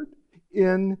heavenward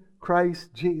in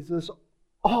Christ Jesus.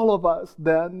 All of us,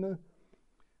 then,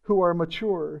 who are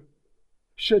mature,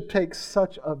 should take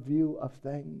such a view of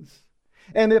things.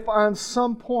 And if on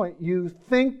some point you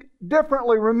think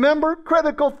differently, remember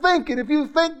critical thinking. If you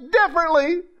think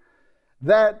differently,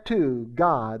 that too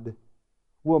God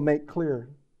will make clear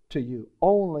to you.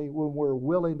 Only when we're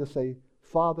willing to say,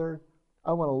 Father,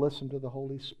 I want to listen to the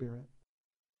Holy Spirit.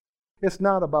 It's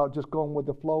not about just going with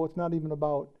the flow. It's not even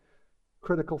about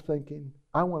critical thinking.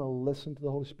 I want to listen to the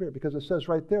Holy Spirit because it says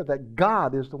right there that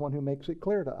God is the one who makes it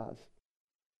clear to us.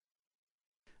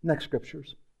 Next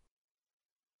scriptures.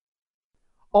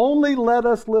 Only let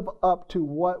us live up to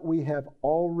what we have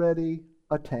already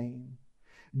attained.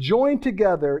 Join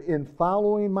together in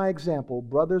following my example,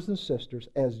 brothers and sisters,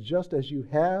 as just as you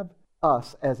have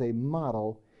us as a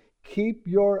model. Keep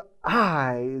your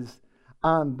eyes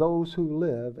on those who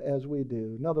live as we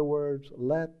do. In other words,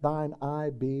 let thine eye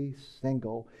be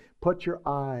single. Put your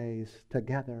eyes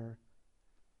together.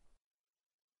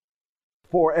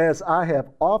 For as I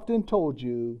have often told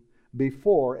you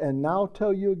before, and now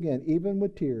tell you again, even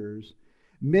with tears,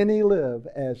 many live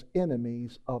as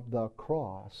enemies of the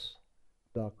cross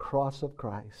of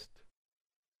Christ.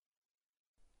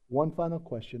 One final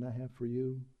question I have for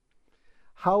you.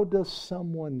 How does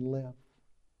someone live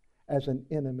as an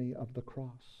enemy of the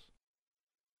cross?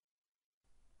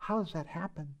 How does that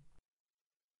happen?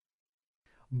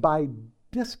 By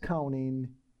discounting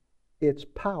its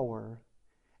power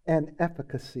and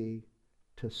efficacy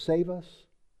to save us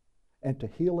and to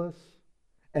heal us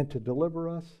and to deliver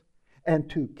us and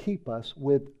to keep us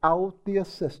without the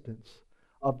assistance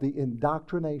of the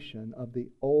indoctrination of the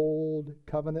old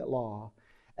covenant law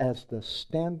as the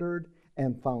standard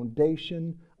and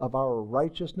foundation of our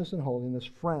righteousness and holiness.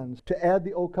 Friends, to add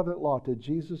the old covenant law to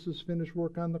Jesus' finished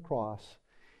work on the cross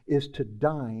is to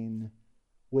dine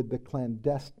with the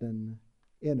clandestine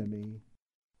enemy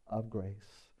of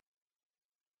grace.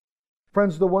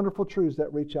 Friends, the wonderful truths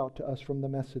that reach out to us from the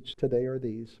message today are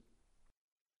these.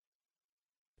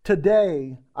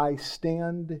 Today, I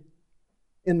stand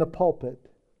in the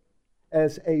pulpit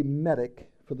as a medic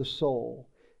for the soul,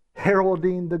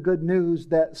 heralding the good news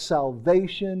that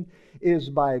salvation is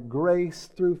by grace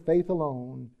through faith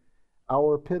alone.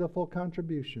 Our pitiful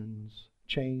contributions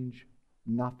change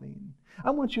nothing.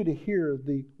 I want you to hear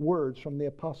the words from the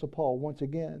Apostle Paul once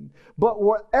again. But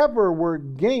whatever were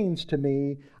gains to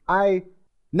me, I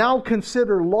now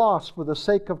consider loss for the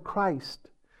sake of Christ.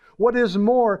 What is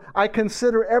more, I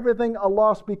consider everything a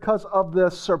loss because of the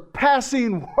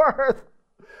surpassing worth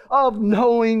of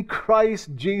knowing Christ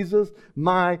Jesus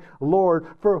my Lord,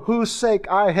 for whose sake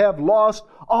I have lost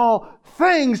all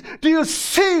things. Do you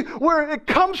see where it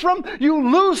comes from?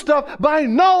 You lose stuff by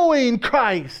knowing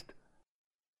Christ.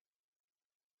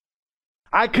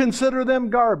 I consider them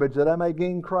garbage that I may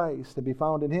gain Christ and be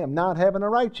found in Him, not having a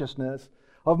righteousness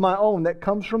of my own that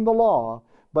comes from the law,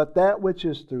 but that which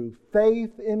is through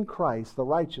faith in Christ, the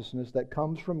righteousness that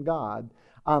comes from God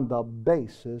on the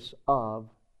basis of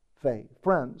faith.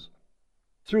 Friends,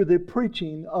 through the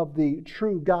preaching of the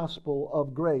true gospel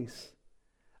of grace,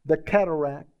 the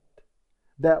cataract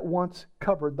that once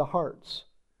covered the hearts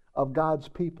of God's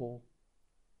people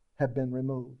have been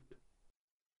removed.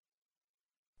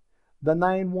 The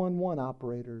 911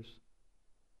 operators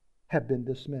have been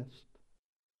dismissed.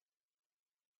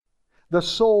 The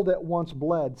soul that once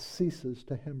bled ceases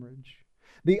to hemorrhage.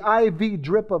 The IV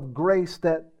drip of grace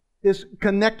that is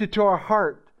connected to our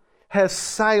heart has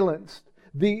silenced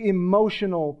the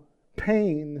emotional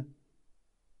pain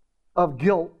of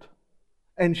guilt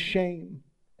and shame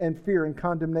and fear and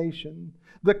condemnation.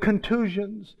 The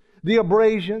contusions, the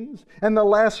abrasions, and the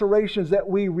lacerations that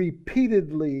we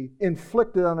repeatedly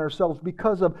inflicted on ourselves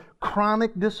because of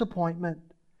chronic disappointment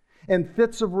and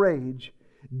fits of rage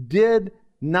did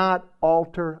not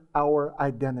alter our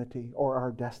identity or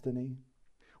our destiny.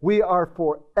 We are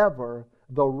forever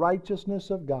the righteousness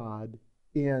of God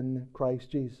in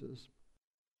Christ Jesus.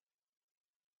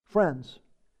 Friends,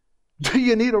 do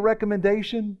you need a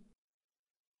recommendation?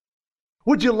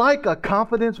 Would you like a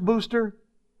confidence booster?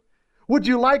 Would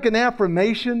you like an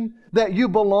affirmation that you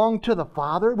belong to the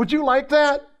Father? Would you like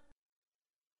that?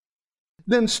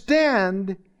 Then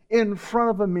stand in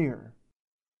front of a mirror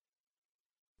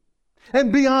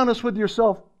and be honest with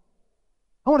yourself.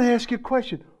 I want to ask you a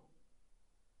question.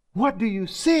 What do you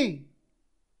see?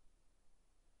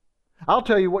 I'll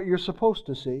tell you what you're supposed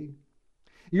to see.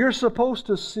 You're supposed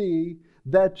to see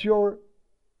that you're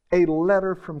a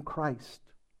letter from Christ,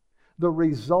 the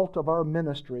result of our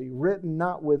ministry, written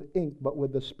not with ink but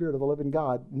with the Spirit of the living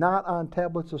God, not on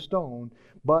tablets of stone,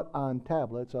 but on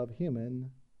tablets of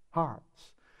human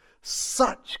hearts.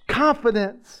 Such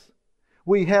confidence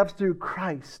we have through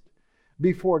Christ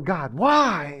before God.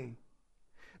 Why?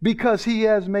 Because He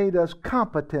has made us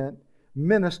competent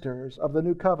ministers of the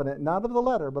new covenant, not of the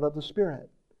letter, but of the Spirit.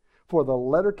 For the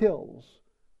letter kills,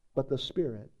 but the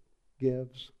Spirit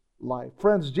gives life.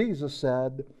 Friends, Jesus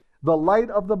said, the light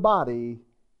of the body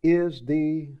is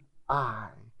the eye.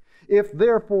 If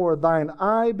therefore thine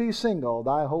eye be single,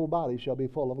 thy whole body shall be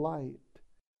full of light.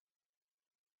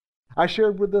 I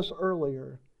shared with this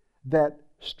earlier that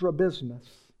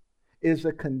strabismus is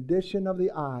a condition of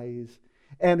the eyes,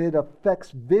 and it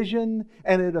affects vision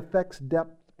and it affects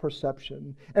depth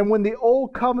perception. And when the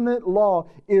Old Covenant law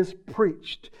is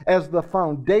preached as the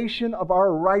foundation of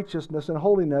our righteousness and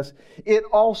holiness, it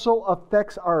also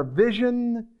affects our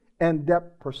vision and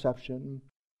depth perception.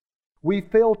 We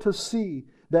fail to see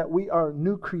that we are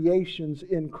new creations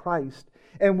in Christ,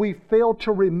 and we fail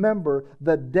to remember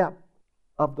the depth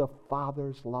of the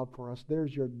Father's love for us.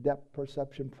 There's your depth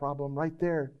perception problem right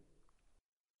there.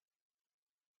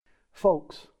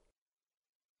 Folks,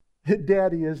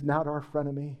 Daddy is not our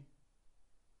frenemy.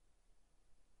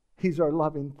 He's our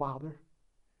loving Father.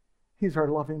 He's our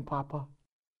loving Papa.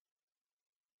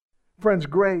 Friends,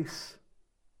 grace,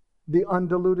 the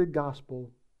undiluted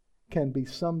gospel, can be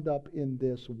summed up in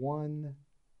this one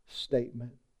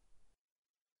statement.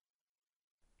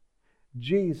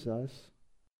 Jesus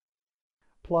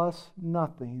plus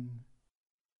nothing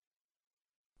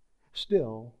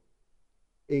still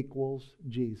equals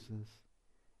Jesus.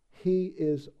 He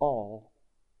is all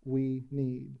we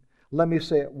need. Let me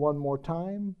say it one more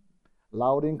time,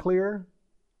 loud and clear,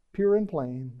 pure and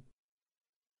plain.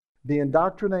 The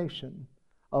indoctrination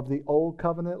of the Old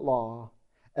Covenant law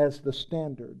as the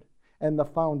standard and the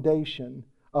foundation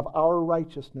of our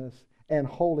righteousness and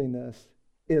holiness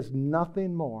is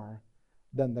nothing more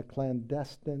than the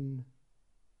clandestine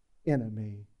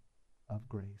enemy of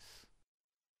grace.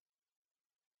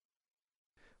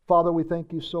 Father, we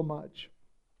thank you so much.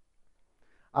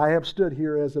 I have stood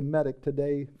here as a medic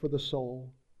today for the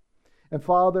soul. And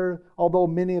Father, although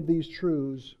many of these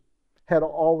truths had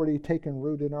already taken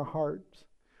root in our hearts,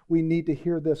 we need to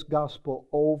hear this gospel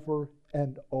over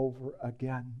and over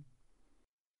again.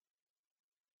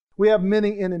 We have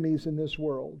many enemies in this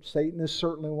world. Satan is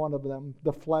certainly one of them.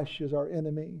 The flesh is our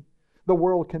enemy. The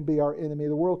world can be our enemy.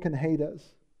 The world can hate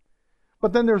us.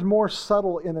 But then there's more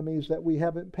subtle enemies that we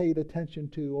haven't paid attention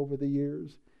to over the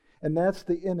years. And that's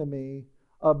the enemy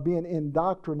of being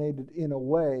indoctrinated in a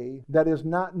way that is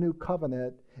not new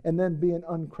covenant and then being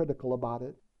uncritical about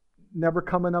it. Never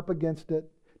coming up against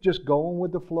it. Just going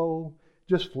with the flow.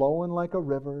 Just flowing like a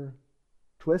river.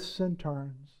 Twists and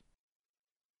turns.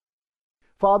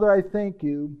 Father, I thank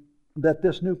you that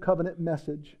this new covenant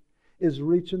message is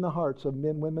reaching the hearts of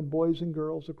men, women, boys, and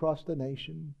girls across the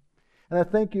nation. And I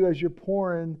thank you as you're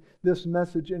pouring this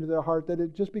message into their heart that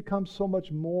it just becomes so much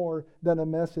more than a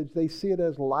message. They see it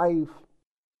as life.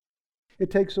 It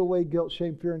takes away guilt,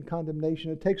 shame, fear, and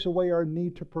condemnation. It takes away our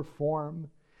need to perform.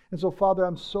 And so, Father,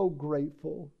 I'm so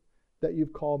grateful that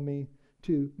you've called me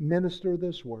to minister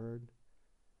this word.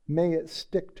 May it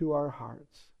stick to our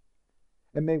hearts.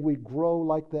 And may we grow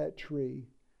like that tree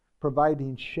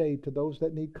providing shade to those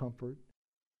that need comfort,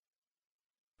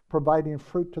 providing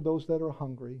fruit to those that are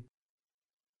hungry,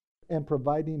 and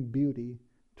providing beauty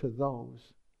to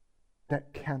those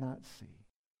that cannot see.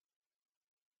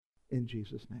 In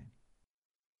Jesus' name,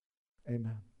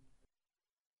 amen.